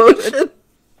slow motion.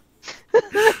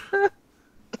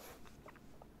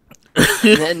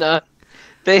 And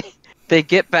then they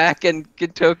get back, and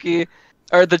Gintoki,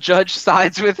 or the judge,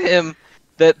 sides with him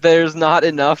that there's not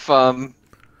enough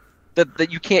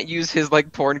that you can't use his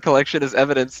like porn collection as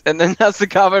evidence. And then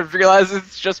Nasukawa realizes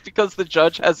it's just because the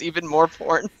judge has even more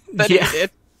porn than he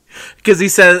did. Because he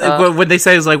says when they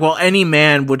say it's like, well, any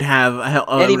man would have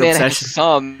any man obsession. Has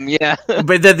some, yeah.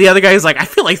 But then the other guy is like, I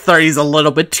feel like 30 is a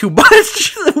little bit too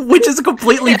much, which is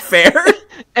completely fair.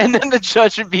 And then the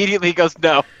judge immediately goes,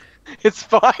 no. It's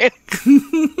fine.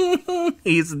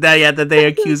 That they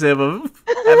accuse him of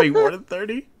having more than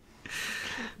 30.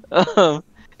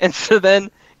 And so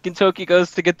then Gintoki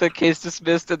goes to get the case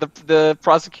dismissed, and the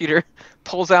prosecutor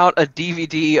pulls out a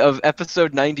DVD of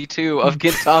episode 92 of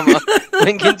Gintama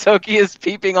when Gintoki is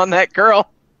peeping on that girl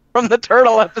from the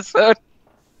turtle episode.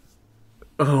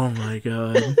 Oh my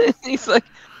god. He's like,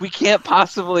 we can't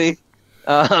possibly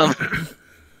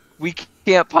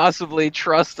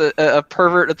trust a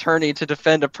pervert attorney to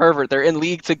defend a pervert. They're in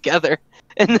league together.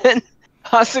 And then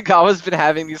Hasegawa's been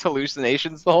having these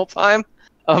hallucinations the whole time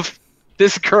of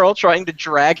this girl trying to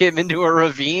drag him into a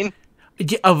ravine.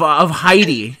 Of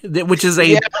Heidi, which is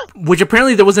which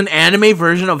apparently there was an anime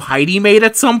version of Heidi made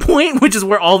at some point, which is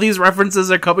where all these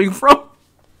references are coming from.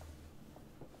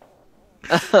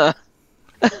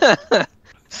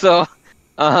 So,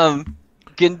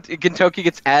 Gintoki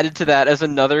gets added to that as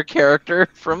another character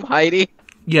from Heidi.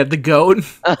 Yeah, the goat.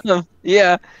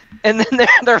 Yeah, and then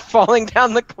they're falling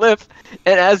down the cliff,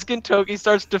 and as Gintoki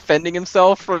starts defending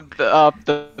himself from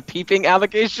the peeping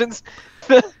allegations,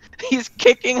 he's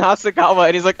kicking Hasagawa,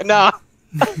 and he's like, "Nah,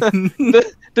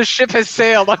 the ship has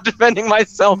sailed. I'm defending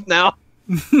myself now,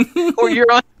 or you're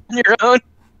on your own."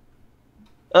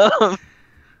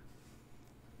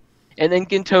 And then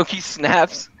Gintoki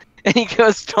snaps, and he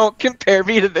goes, "Don't compare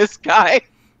me to this guy,"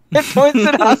 and points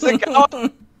at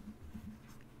Hasagawa.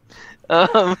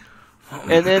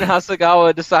 And then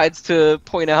Hasagawa decides to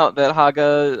point out that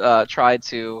Haga tried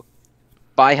to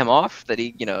buy him off, that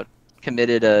he,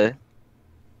 committed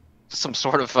some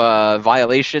sort of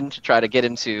violation to try to get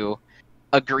him to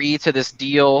agree to this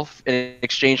deal in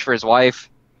exchange for his wife.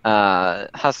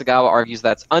 Hasagawa argues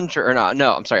that's untrue, or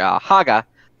no, I'm sorry, Haga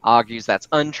argues that's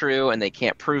untrue and they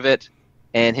can't prove it.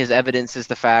 And his evidence is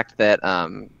the fact that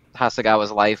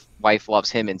Hasagawa's wife loves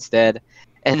him instead.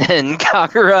 And then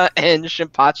Kagura and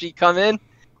Shinpachi come in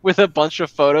with a bunch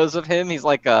of photos of him. He's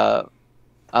like a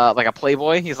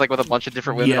playboy. He's like with a bunch of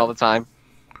different women all the time.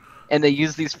 And they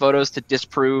use these photos to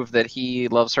disprove that he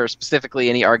loves her specifically.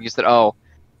 And he argues that,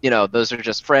 those are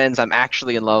just friends. I'm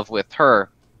actually in love with her.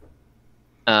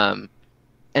 And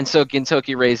so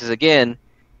Gintoki raises again,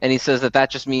 and he says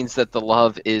that just means that the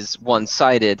love is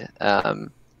one-sided.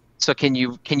 So can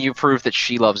you prove that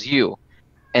she loves you?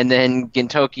 And then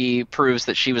Gintoki proves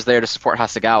that she was there to support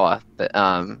Hasagawa.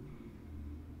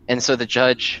 And so the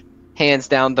judge hands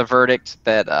down the verdict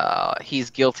that he's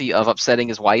guilty of upsetting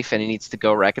his wife and he needs to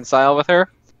go reconcile with her.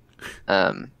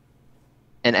 And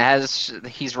as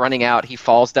he's running out, he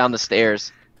falls down the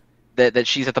stairs that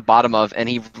she's at the bottom of, and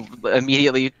he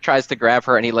immediately tries to grab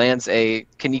her, and he lands a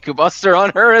Kaniku Buster on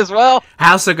her as well.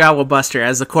 Hasagawa Buster,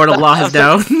 as the court of law has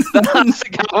known. The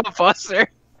Hasagawa Buster.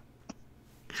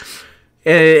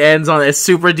 It ends on a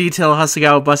super detailed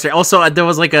Hasagawa Buster. Also, there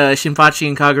was like a Shinpachi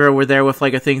and Kagura were there with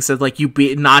like a thing said like, "You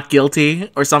be not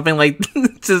guilty" or something, like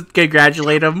to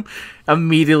congratulate him.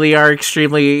 Immediately are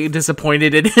extremely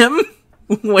disappointed in him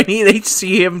when they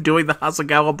see him doing the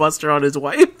Hasagawa Buster on his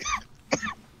wife.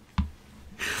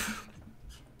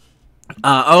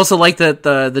 I also like that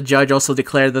the judge also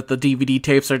declared that the DVD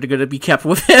tapes are going to be kept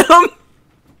with him.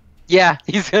 Yeah,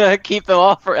 he's going to keep them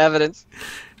all for evidence.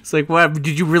 It's like, what?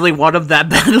 Did you really want him that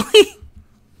badly?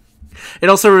 It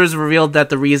also was revealed that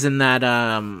the reason that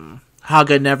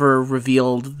Haga never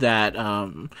revealed that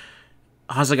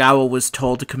Hasagawa was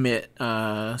told to commit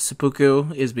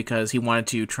seppuku is because he wanted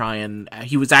to try and...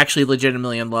 He was actually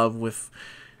legitimately in love with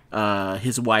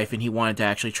his wife, and he wanted to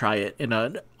actually try it in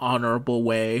an honorable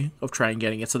way of trying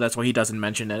getting it. So that's why he doesn't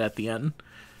mention it at the end.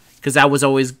 Because that was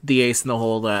always the ace in the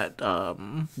hole that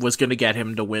was going to get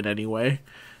him to win anyway.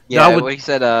 Yeah, he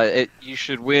said you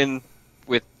should win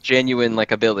with genuine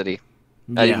ability.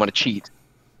 You didn't want to cheat.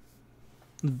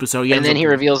 So and then he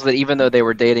reveals that even though they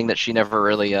were dating, that she never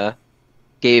really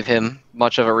gave him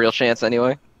much of a real chance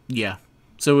anyway. Yeah.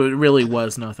 So it really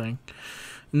was nothing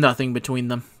between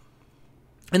them.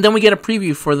 And then we get a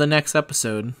preview for the next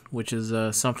episode, which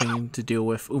is something to do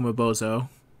with Umabozo.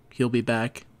 He'll be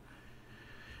back.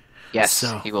 Yes,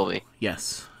 he will be.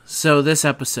 Yes. So this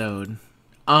episode...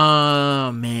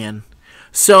 man.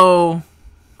 So,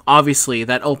 obviously,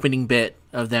 that opening bit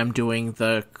of them doing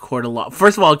the court of law...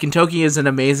 First of all, Gintoki is an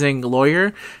amazing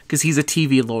lawyer, because he's a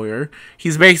TV lawyer.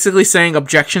 He's basically saying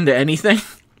objection to anything.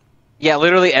 Yeah,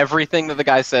 literally everything that the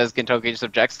guy says, Gintoki just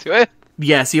objects to it.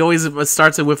 Yes, he always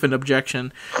starts it with an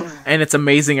objection, and it's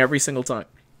amazing every single time.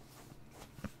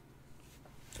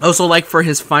 Also, like for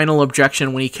his final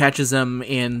objection when he catches him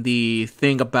in the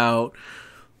thing about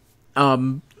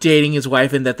dating his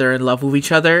wife and that they're in love with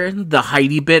each other, the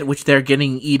Heidi bit, which they're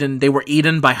getting eaten, they were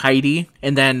eaten by Heidi,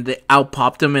 and then they out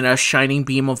popped him in a shining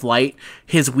beam of light,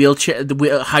 his wheelchair,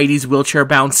 Heidi's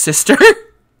wheelchair-bound sister.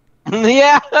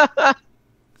 Yeah.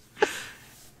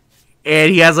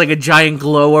 And he has like a giant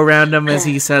glow around him as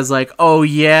he says like, "Oh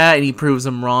yeah," and he proves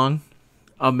him wrong.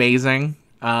 Amazing.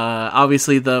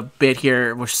 Obviously the bit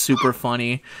here was super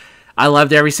funny. I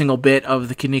loved every single bit of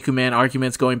the Kaniku Man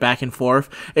arguments going back and forth.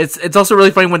 It's also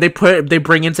really funny when they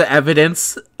bring into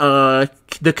evidence the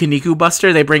Kaniku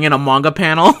Buster. They bring in a manga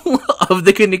panel of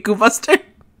the Kaniku Buster.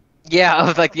 Yeah,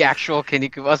 of like the actual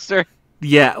Kaniku Buster.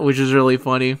 Yeah, which is really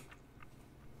funny.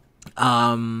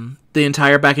 The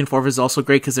entire back and forth is also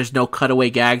great because there's no cutaway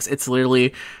gags. It's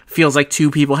literally feels like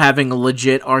two people having a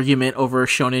legit argument over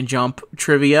Shonen Jump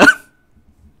trivia.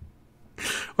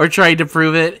 Or trying to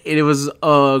prove it. It was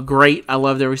great. I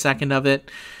loved every second of it.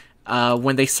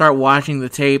 When they start watching the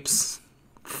tapes,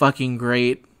 fucking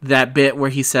great. that bit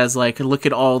where he says, like, look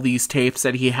at all these tapes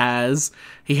that he has.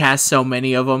 He has so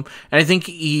many of them. And I think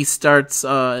he starts,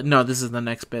 no, this is the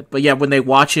next bit. But yeah, when they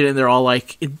watch it and they're all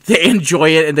like, they enjoy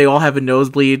it and they all have a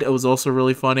nosebleed, it was also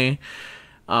really funny.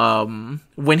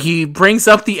 When he brings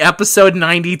up the episode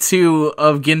 92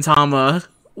 of Gintama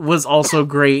was also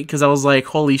great, because I was like,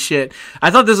 holy shit. I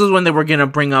thought this was when they were going to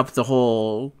bring up the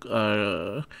whole,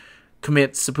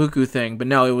 commit seppuku thing, but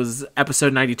no, it was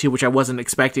episode 92, which I wasn't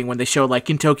expecting, when they showed like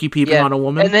Gintoki peeping on a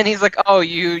woman. And then he's like, oh,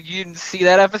 you didn't see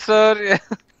that episode?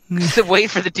 Wait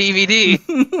for the DVD.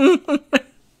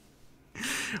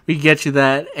 We get you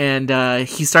that. And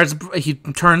he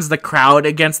turns the crowd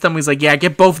against them. He's like, yeah,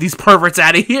 get both these perverts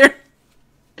out of here.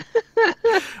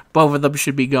 Both of them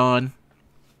should be gone.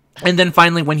 And then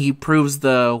finally, when he proves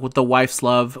the wife's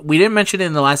love, we didn't mention it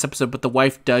in the last episode, but the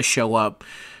wife does show up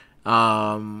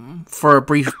for a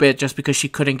brief bit, just because she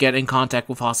couldn't get in contact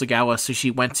with Hasegawa, so she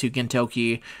went to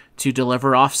Gintoki to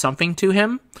deliver off something to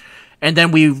him. And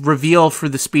then we reveal through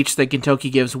the speech that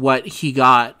Gintoki gives, what he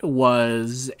got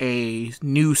was a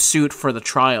new suit for the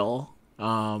trial.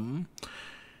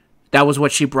 That was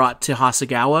what she brought to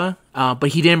Hasegawa, but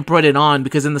he didn't put it on,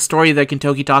 because in the story that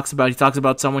Gintoki talks about, he talks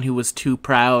about someone who was too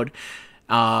proud.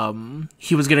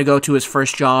 He was going to go to his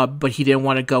first job, but he didn't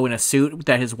want to go in a suit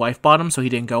that his wife bought him, so he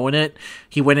didn't go in it.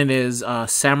 He went in his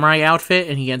samurai outfit,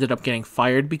 and he ended up getting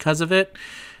fired because of it.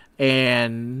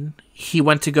 And he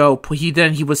went to go,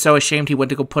 he was so ashamed, he went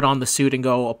to go put on the suit and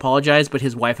go apologize, but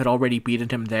his wife had already beaten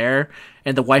him there.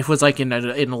 And the wife was like in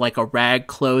like a rag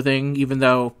clothing, even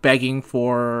though begging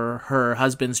for her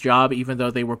husband's job, even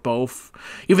though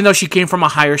she came from a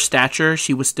higher stature,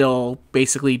 she was still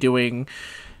basically doing,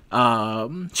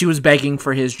 she was begging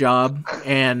for his job.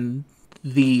 And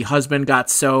the husband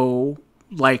got so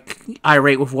like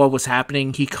irate with what was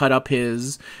happening, he cut up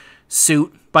his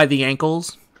suit by the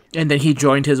ankles. And then he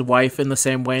joined his wife in the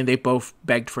same way, and they both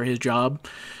begged for his job.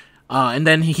 And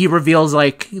then he reveals,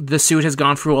 like, the suit has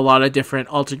gone through a lot of different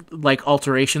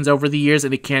alterations over the years,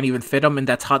 and it can't even fit him, and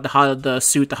that's how the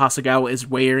suit that Hasegawa is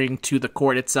wearing to the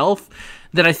court itself.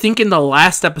 That I think in the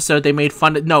last episode they made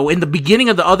fun of... No, in the beginning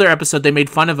of the other episode they made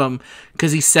fun of him,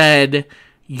 because he said,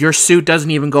 your suit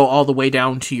doesn't even go all the way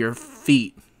down to your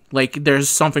feet. Like, there's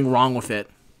something wrong with it,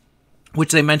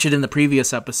 which they mentioned in the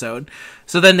previous episode.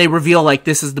 So then they reveal, like,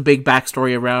 this is the big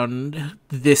backstory around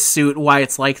this suit, why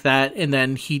it's like that, and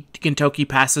then Gintoki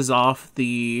passes off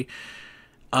he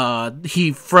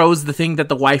froze the thing that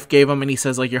the wife gave him, and he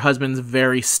says, like, your husband's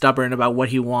very stubborn about what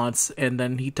he wants, and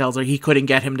then he tells her he couldn't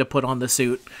get him to put on the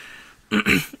suit.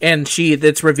 And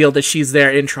it's revealed that she's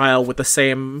there in trial with the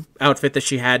same outfit that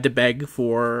she had to beg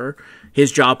for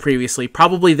his job previously,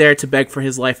 probably there to beg for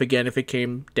his life again if it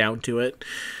came down to it.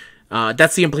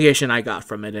 That's the implication I got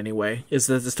from it anyway, is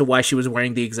that as to why she was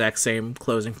wearing the exact same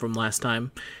clothing from last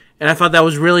time. And I thought that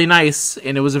was really nice,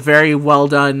 and it was a very well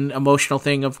done emotional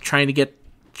thing of trying to get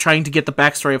the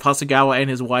backstory of Hasegawa and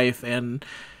his wife and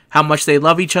how much they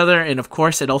love each other. And of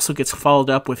course it also gets followed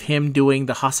up with him doing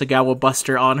the Hasegawa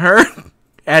buster on her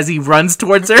as he runs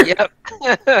towards her. Yep.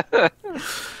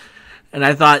 And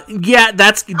I thought,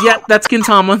 that's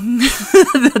Gintama.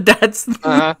 That's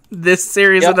this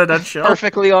series in a nutshell.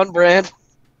 Perfectly on brand.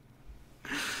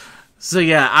 So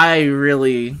yeah,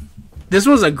 this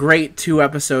was a great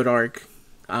 2-episode arc.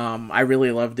 I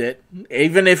really loved it.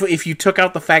 Even if you took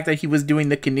out the fact that he was doing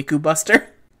the Kaniku Buster,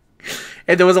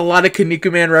 and there was a lot of Kaniku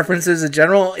Man references in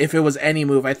general, if it was any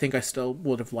move, I think I still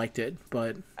would have liked it.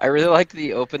 But I really liked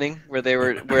the opening where they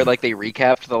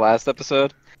recapped the last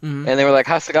episode. Mm-hmm. And they were like,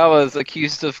 Hasegawa is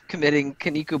accused of committing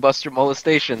Kaniku Buster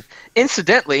molestation.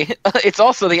 Incidentally, it's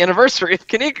also the anniversary of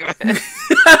Kaniku.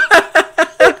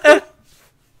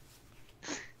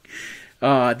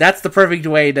 That's the perfect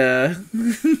way to...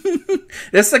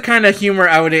 That's the kind of humor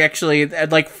I would actually,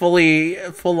 like,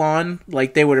 full on,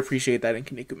 like, they would appreciate that in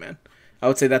Kaniku Man. I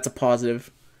would say that's a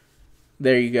positive.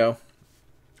 There you go.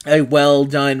 A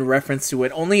well-done reference to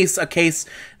it. Only a case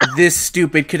this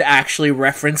stupid could actually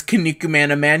reference Kaniku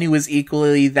Man, a man who is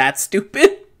equally that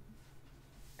stupid.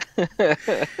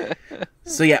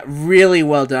 So yeah, really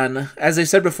well done. As I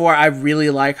said before, I really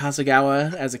like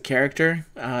Hasegawa as a character,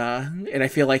 and I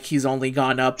feel like he's only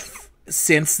gone up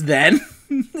since then.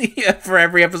 Yeah, for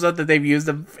every episode that they've used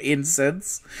him in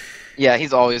since. Yeah,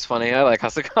 he's always funny. I like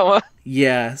Hasegawa.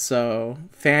 Yeah, so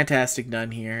fantastic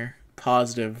done here.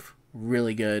 Positive.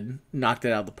 Really good. Knocked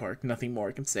it out of the park. Nothing more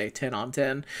I can say. 10 on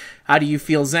 10. How do you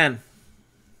feel, Zen?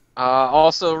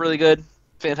 Also really good.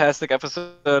 Fantastic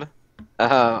episode.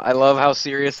 I love how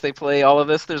serious they play all of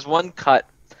this. There's one cut.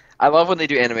 I love when they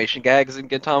do animation gags in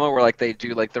Gintama where like they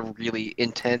do like the really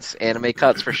intense anime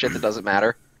cuts for shit that doesn't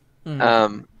matter.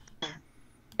 Mm-hmm.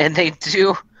 and they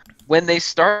do when they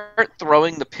start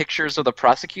throwing the pictures of the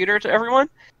prosecutor to everyone.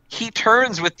 He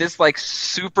turns with this like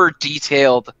super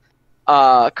detailed,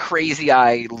 crazy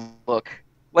eye look.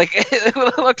 Like it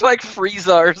looked like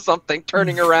Frieza or something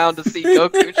turning around to see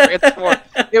Goku transform.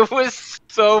 It was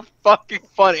so fucking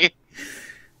funny.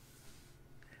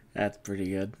 That's pretty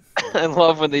good. I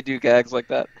love when they do gags like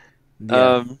that.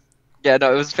 Yeah. Yeah,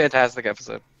 no, it was a fantastic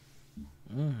episode.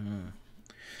 Mm-hmm.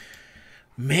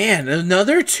 Man,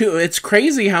 another two. It's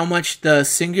crazy how much the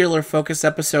singular focus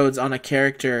episodes on a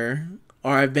character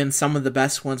have been some of the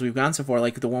best ones we've gone so far.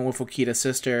 Like the one with Okita's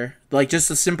sister. Like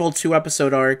just a simple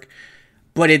 2-episode arc,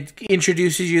 but it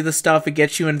introduces you the stuff, it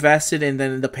gets you invested, and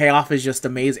then the payoff is just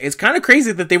amazing. It's kind of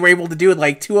crazy that they were able to do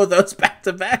like 2 of those back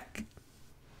to back.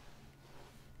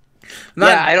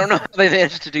 Yeah, I don't know how they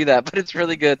managed to do that, but it's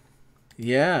really good.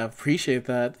 Yeah, appreciate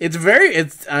that. It's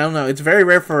I don't know, it's very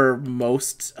rare for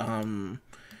most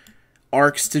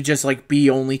arcs to just like be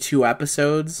only 2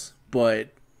 episodes, but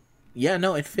yeah,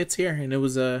 no, it fits here, and it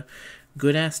was a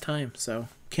good ass time, so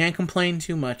can't complain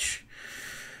too much.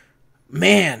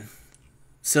 Man,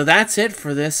 so that's it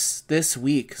for this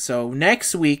week. So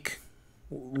next week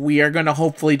we are going to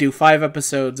hopefully do 5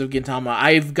 episodes of Gintama.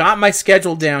 I've got my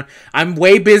schedule down. I'm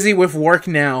way busy with work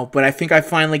now, but I think I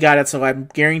finally got it, so I'm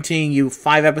guaranteeing you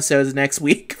 5 episodes next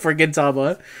week for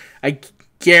Gintama. I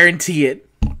guarantee it.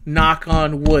 Knock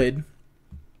on wood.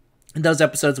 And those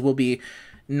episodes will be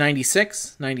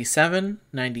 96, 97,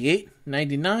 98,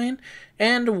 99,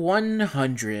 and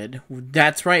 100.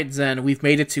 That's right, Zen. We've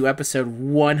made it to episode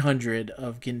 100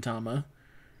 of Gintama.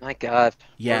 My God.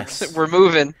 Yes. We're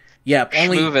moving. Yep,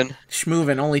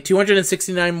 schmoovin'. Only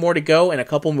 269 more to go and a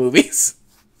couple movies.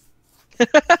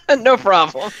 No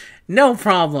problem. No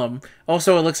problem.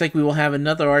 Also, it looks like we will have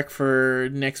another arc for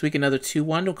next week, another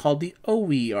 2-1 called the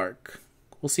OE arc.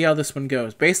 We'll see how this one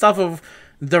goes. Based off of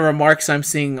the remarks I'm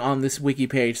seeing on this wiki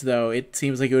page, though, it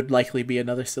seems like it would likely be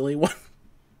another silly one.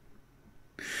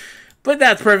 But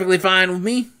that's perfectly fine with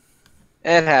me.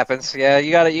 It happens. Yeah,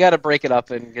 you gotta break it up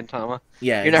in Gintama.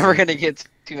 Yeah, you're never gonna get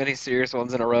too many serious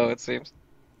ones in a row, it seems.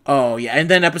 Oh yeah, and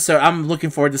then I'm looking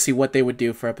forward to see what they would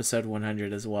do for episode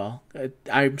 100 as well.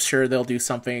 I'm sure they'll do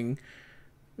something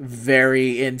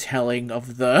very intelling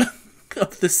of the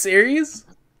series.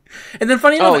 And then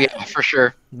funny enough, oh yeah, for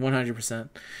sure, 100%.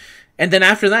 And then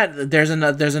after that,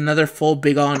 there's another full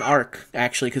big on arc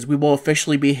actually, because we will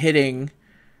officially be hitting.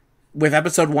 With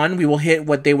episode 1, we will hit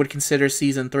what they would consider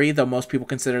season 3, though most people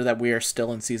consider that we are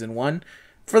still in season 1.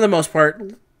 For the most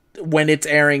part, when it's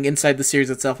airing inside the series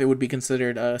itself, it would be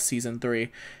considered season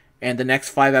 3. And the next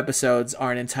 5 episodes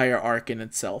are an entire arc in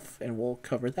itself, and we'll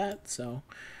cover that. So,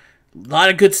 a lot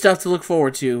of good stuff to look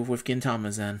forward to with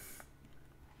Gintama Zen.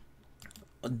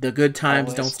 The good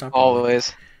times don't stop.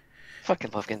 Always.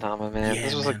 Fucking love Gintama, man. Yeah,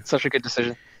 this was like such a good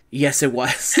decision. Yes, it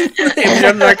was. If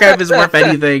Shonen Archive is worth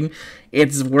anything,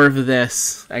 it's worth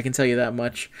this. I can tell you that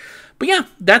much. But yeah,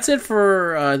 that's it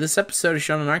for this episode of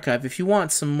Shonen Archive. If you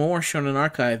want some more Shonen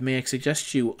Archive, may I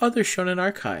suggest you other Shonen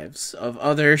Archives of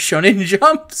other Shonen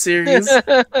Jump series?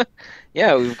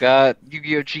 Yeah, we've got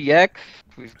Yu-Gi-Oh! GX.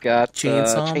 We've got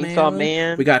Chainsaw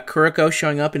Man. We got Kuroko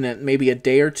showing up in maybe a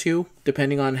day or 2,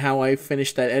 depending on how I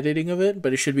finish that editing of it.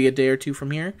 But it should be a day or 2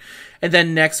 from here. And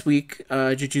then next week,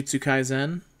 Jujutsu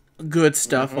Kaisen. Good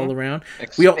stuff all around.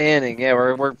 Expanding, yeah,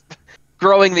 we're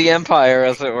growing the empire,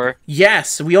 as it were.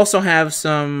 Yes, we also have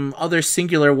some other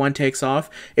singular one takes off.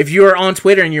 If you're on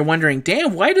Twitter and you're wondering,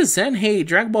 damn, why does Zen hate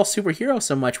Dragon Ball Superhero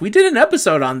so much? We did an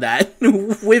episode on that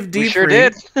with D. We sure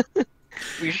did.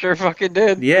 We sure fucking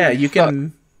did. Yeah, you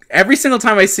can. Every single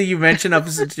time I see you mention up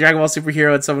Dragon Ball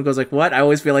Superhero and someone goes like, what? I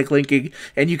always feel like linking,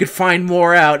 and you could find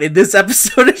more out in this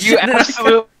episode of You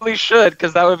absolutely should,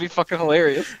 because that would be fucking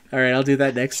hilarious. Alright, I'll do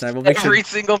that next time. We'll make Every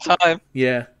single time.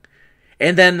 Yeah.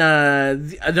 And then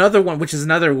another one, which is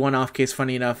another one-off case,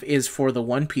 funny enough, is for the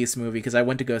One Piece movie, because I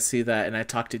went to go see that, and I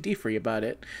talked to D-Free about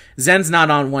it. Zen's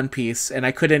not on One Piece, and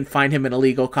I couldn't find him an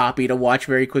illegal copy to watch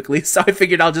very quickly, so I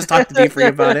figured I'll just talk to D-Free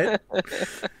about it.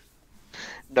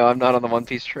 No, I'm not on the One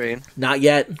Piece train. Not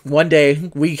yet. One day.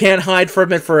 We can't hide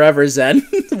from it forever, Zen.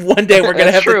 One day we're going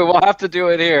to have true. We'll have to do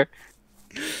it here.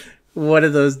 One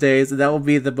of those days. That will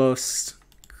be the most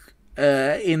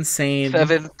insane...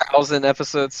 7,000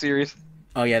 episode series.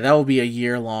 Oh yeah, that will be a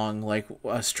year long, like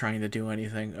us trying to do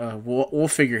anything. We'll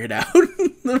figure it out.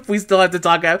 We still have to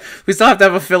talk. We still have to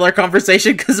have a filler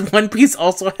conversation because One Piece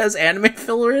also has anime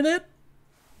filler in it.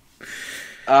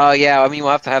 Yeah. I mean,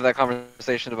 we'll have to have that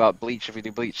conversation about Bleach if we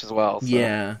do Bleach as well. So.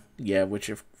 Yeah. Yes,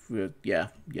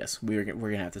 we're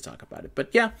gonna have to talk about it. But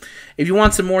yeah, if you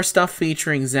want some more stuff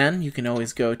featuring Zen, you can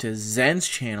always go to Zen's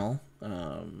channel.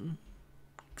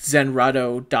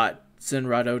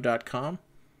 zenrado.com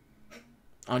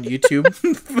on YouTube.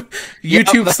 Yep,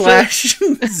 YouTube that's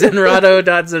 /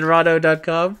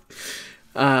 zenrado.zenrado.com.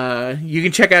 You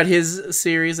can check out his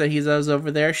series that he does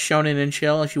over there, Shonen and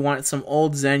Chill. If you want some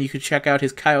old Zen, you can check out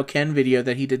his Kaioken video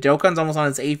that he did. Dokkan's almost on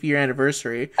its 8th year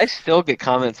anniversary. I still get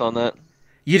comments on that.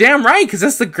 You damn right, because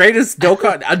that's the greatest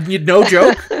Dokkan. No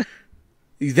joke.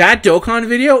 That Dokkan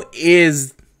video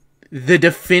is the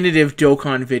definitive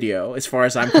Dokkan video, as far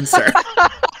as I'm concerned.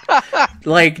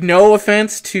 Like, no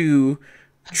offense to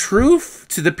Truth,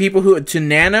 to the people to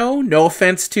Nano, no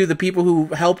offense to the people who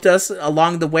helped us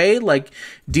along the way, like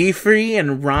D-Free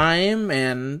and Rhyme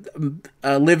and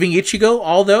Living Ichigo,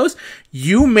 all those.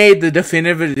 You made the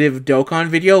definitive Dokkan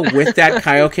video with that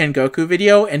Kaioken Goku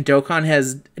video, and no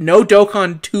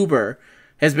Dokkan tuber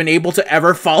has been able to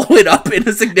ever follow it up in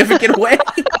a significant way.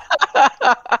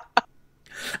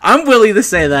 I'm willing to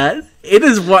say that. It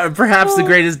is perhaps the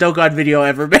greatest Dokkan video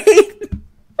ever made.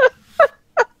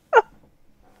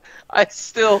 I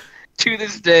still, to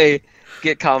this day,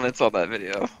 get comments on that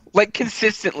video. Like,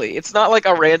 consistently. It's not like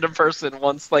a random person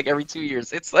once, like, every 2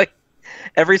 years. It's like,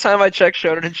 every time I check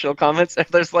Shonen and Chill comments,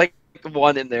 there's, like,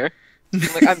 one in there.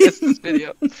 Like, I missed this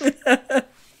video.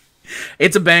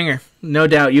 It's a banger, no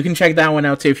doubt. You can check that one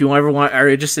out, too, if you are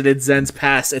interested in Zen's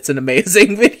past. It's an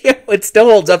amazing video. It still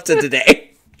holds up to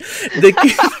today.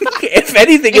 If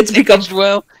anything, it's become...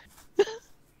 well.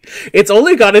 It's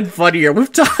only gotten funnier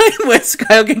with time when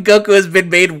Kaioken Goku has been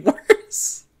made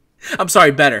worse. I'm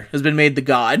sorry, better. Has been made the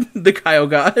god. The Kaio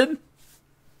god.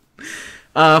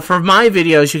 For my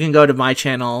videos, you can go to my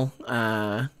channel,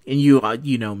 and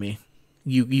you know me.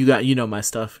 You know my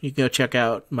stuff. You can go check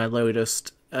out my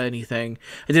latest anything.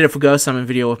 I did a Fugo Summon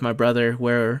video with my brother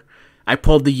where I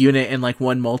pulled the unit in like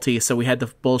one multi, so we had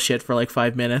the bullshit for like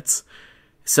 5 minutes.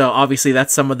 So obviously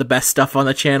that's some of the best stuff on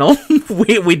the channel.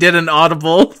 we did an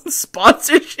Audible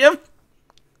sponsorship.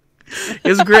 It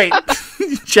was great.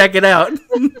 Check it out.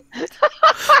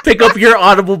 Pick up your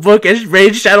Audible book at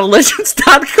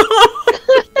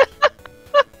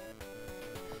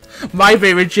RageShadowLegends.com. My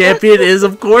favorite champion is,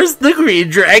 of course, the Green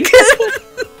Dragon.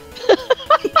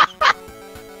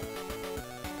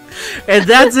 And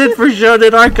that's it for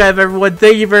Shonen Archive, everyone.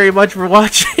 Thank you very much for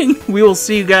watching. We will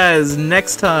see you guys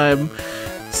next time.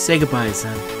 Say goodbye,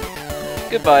 Zen.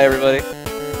 Goodbye, everybody.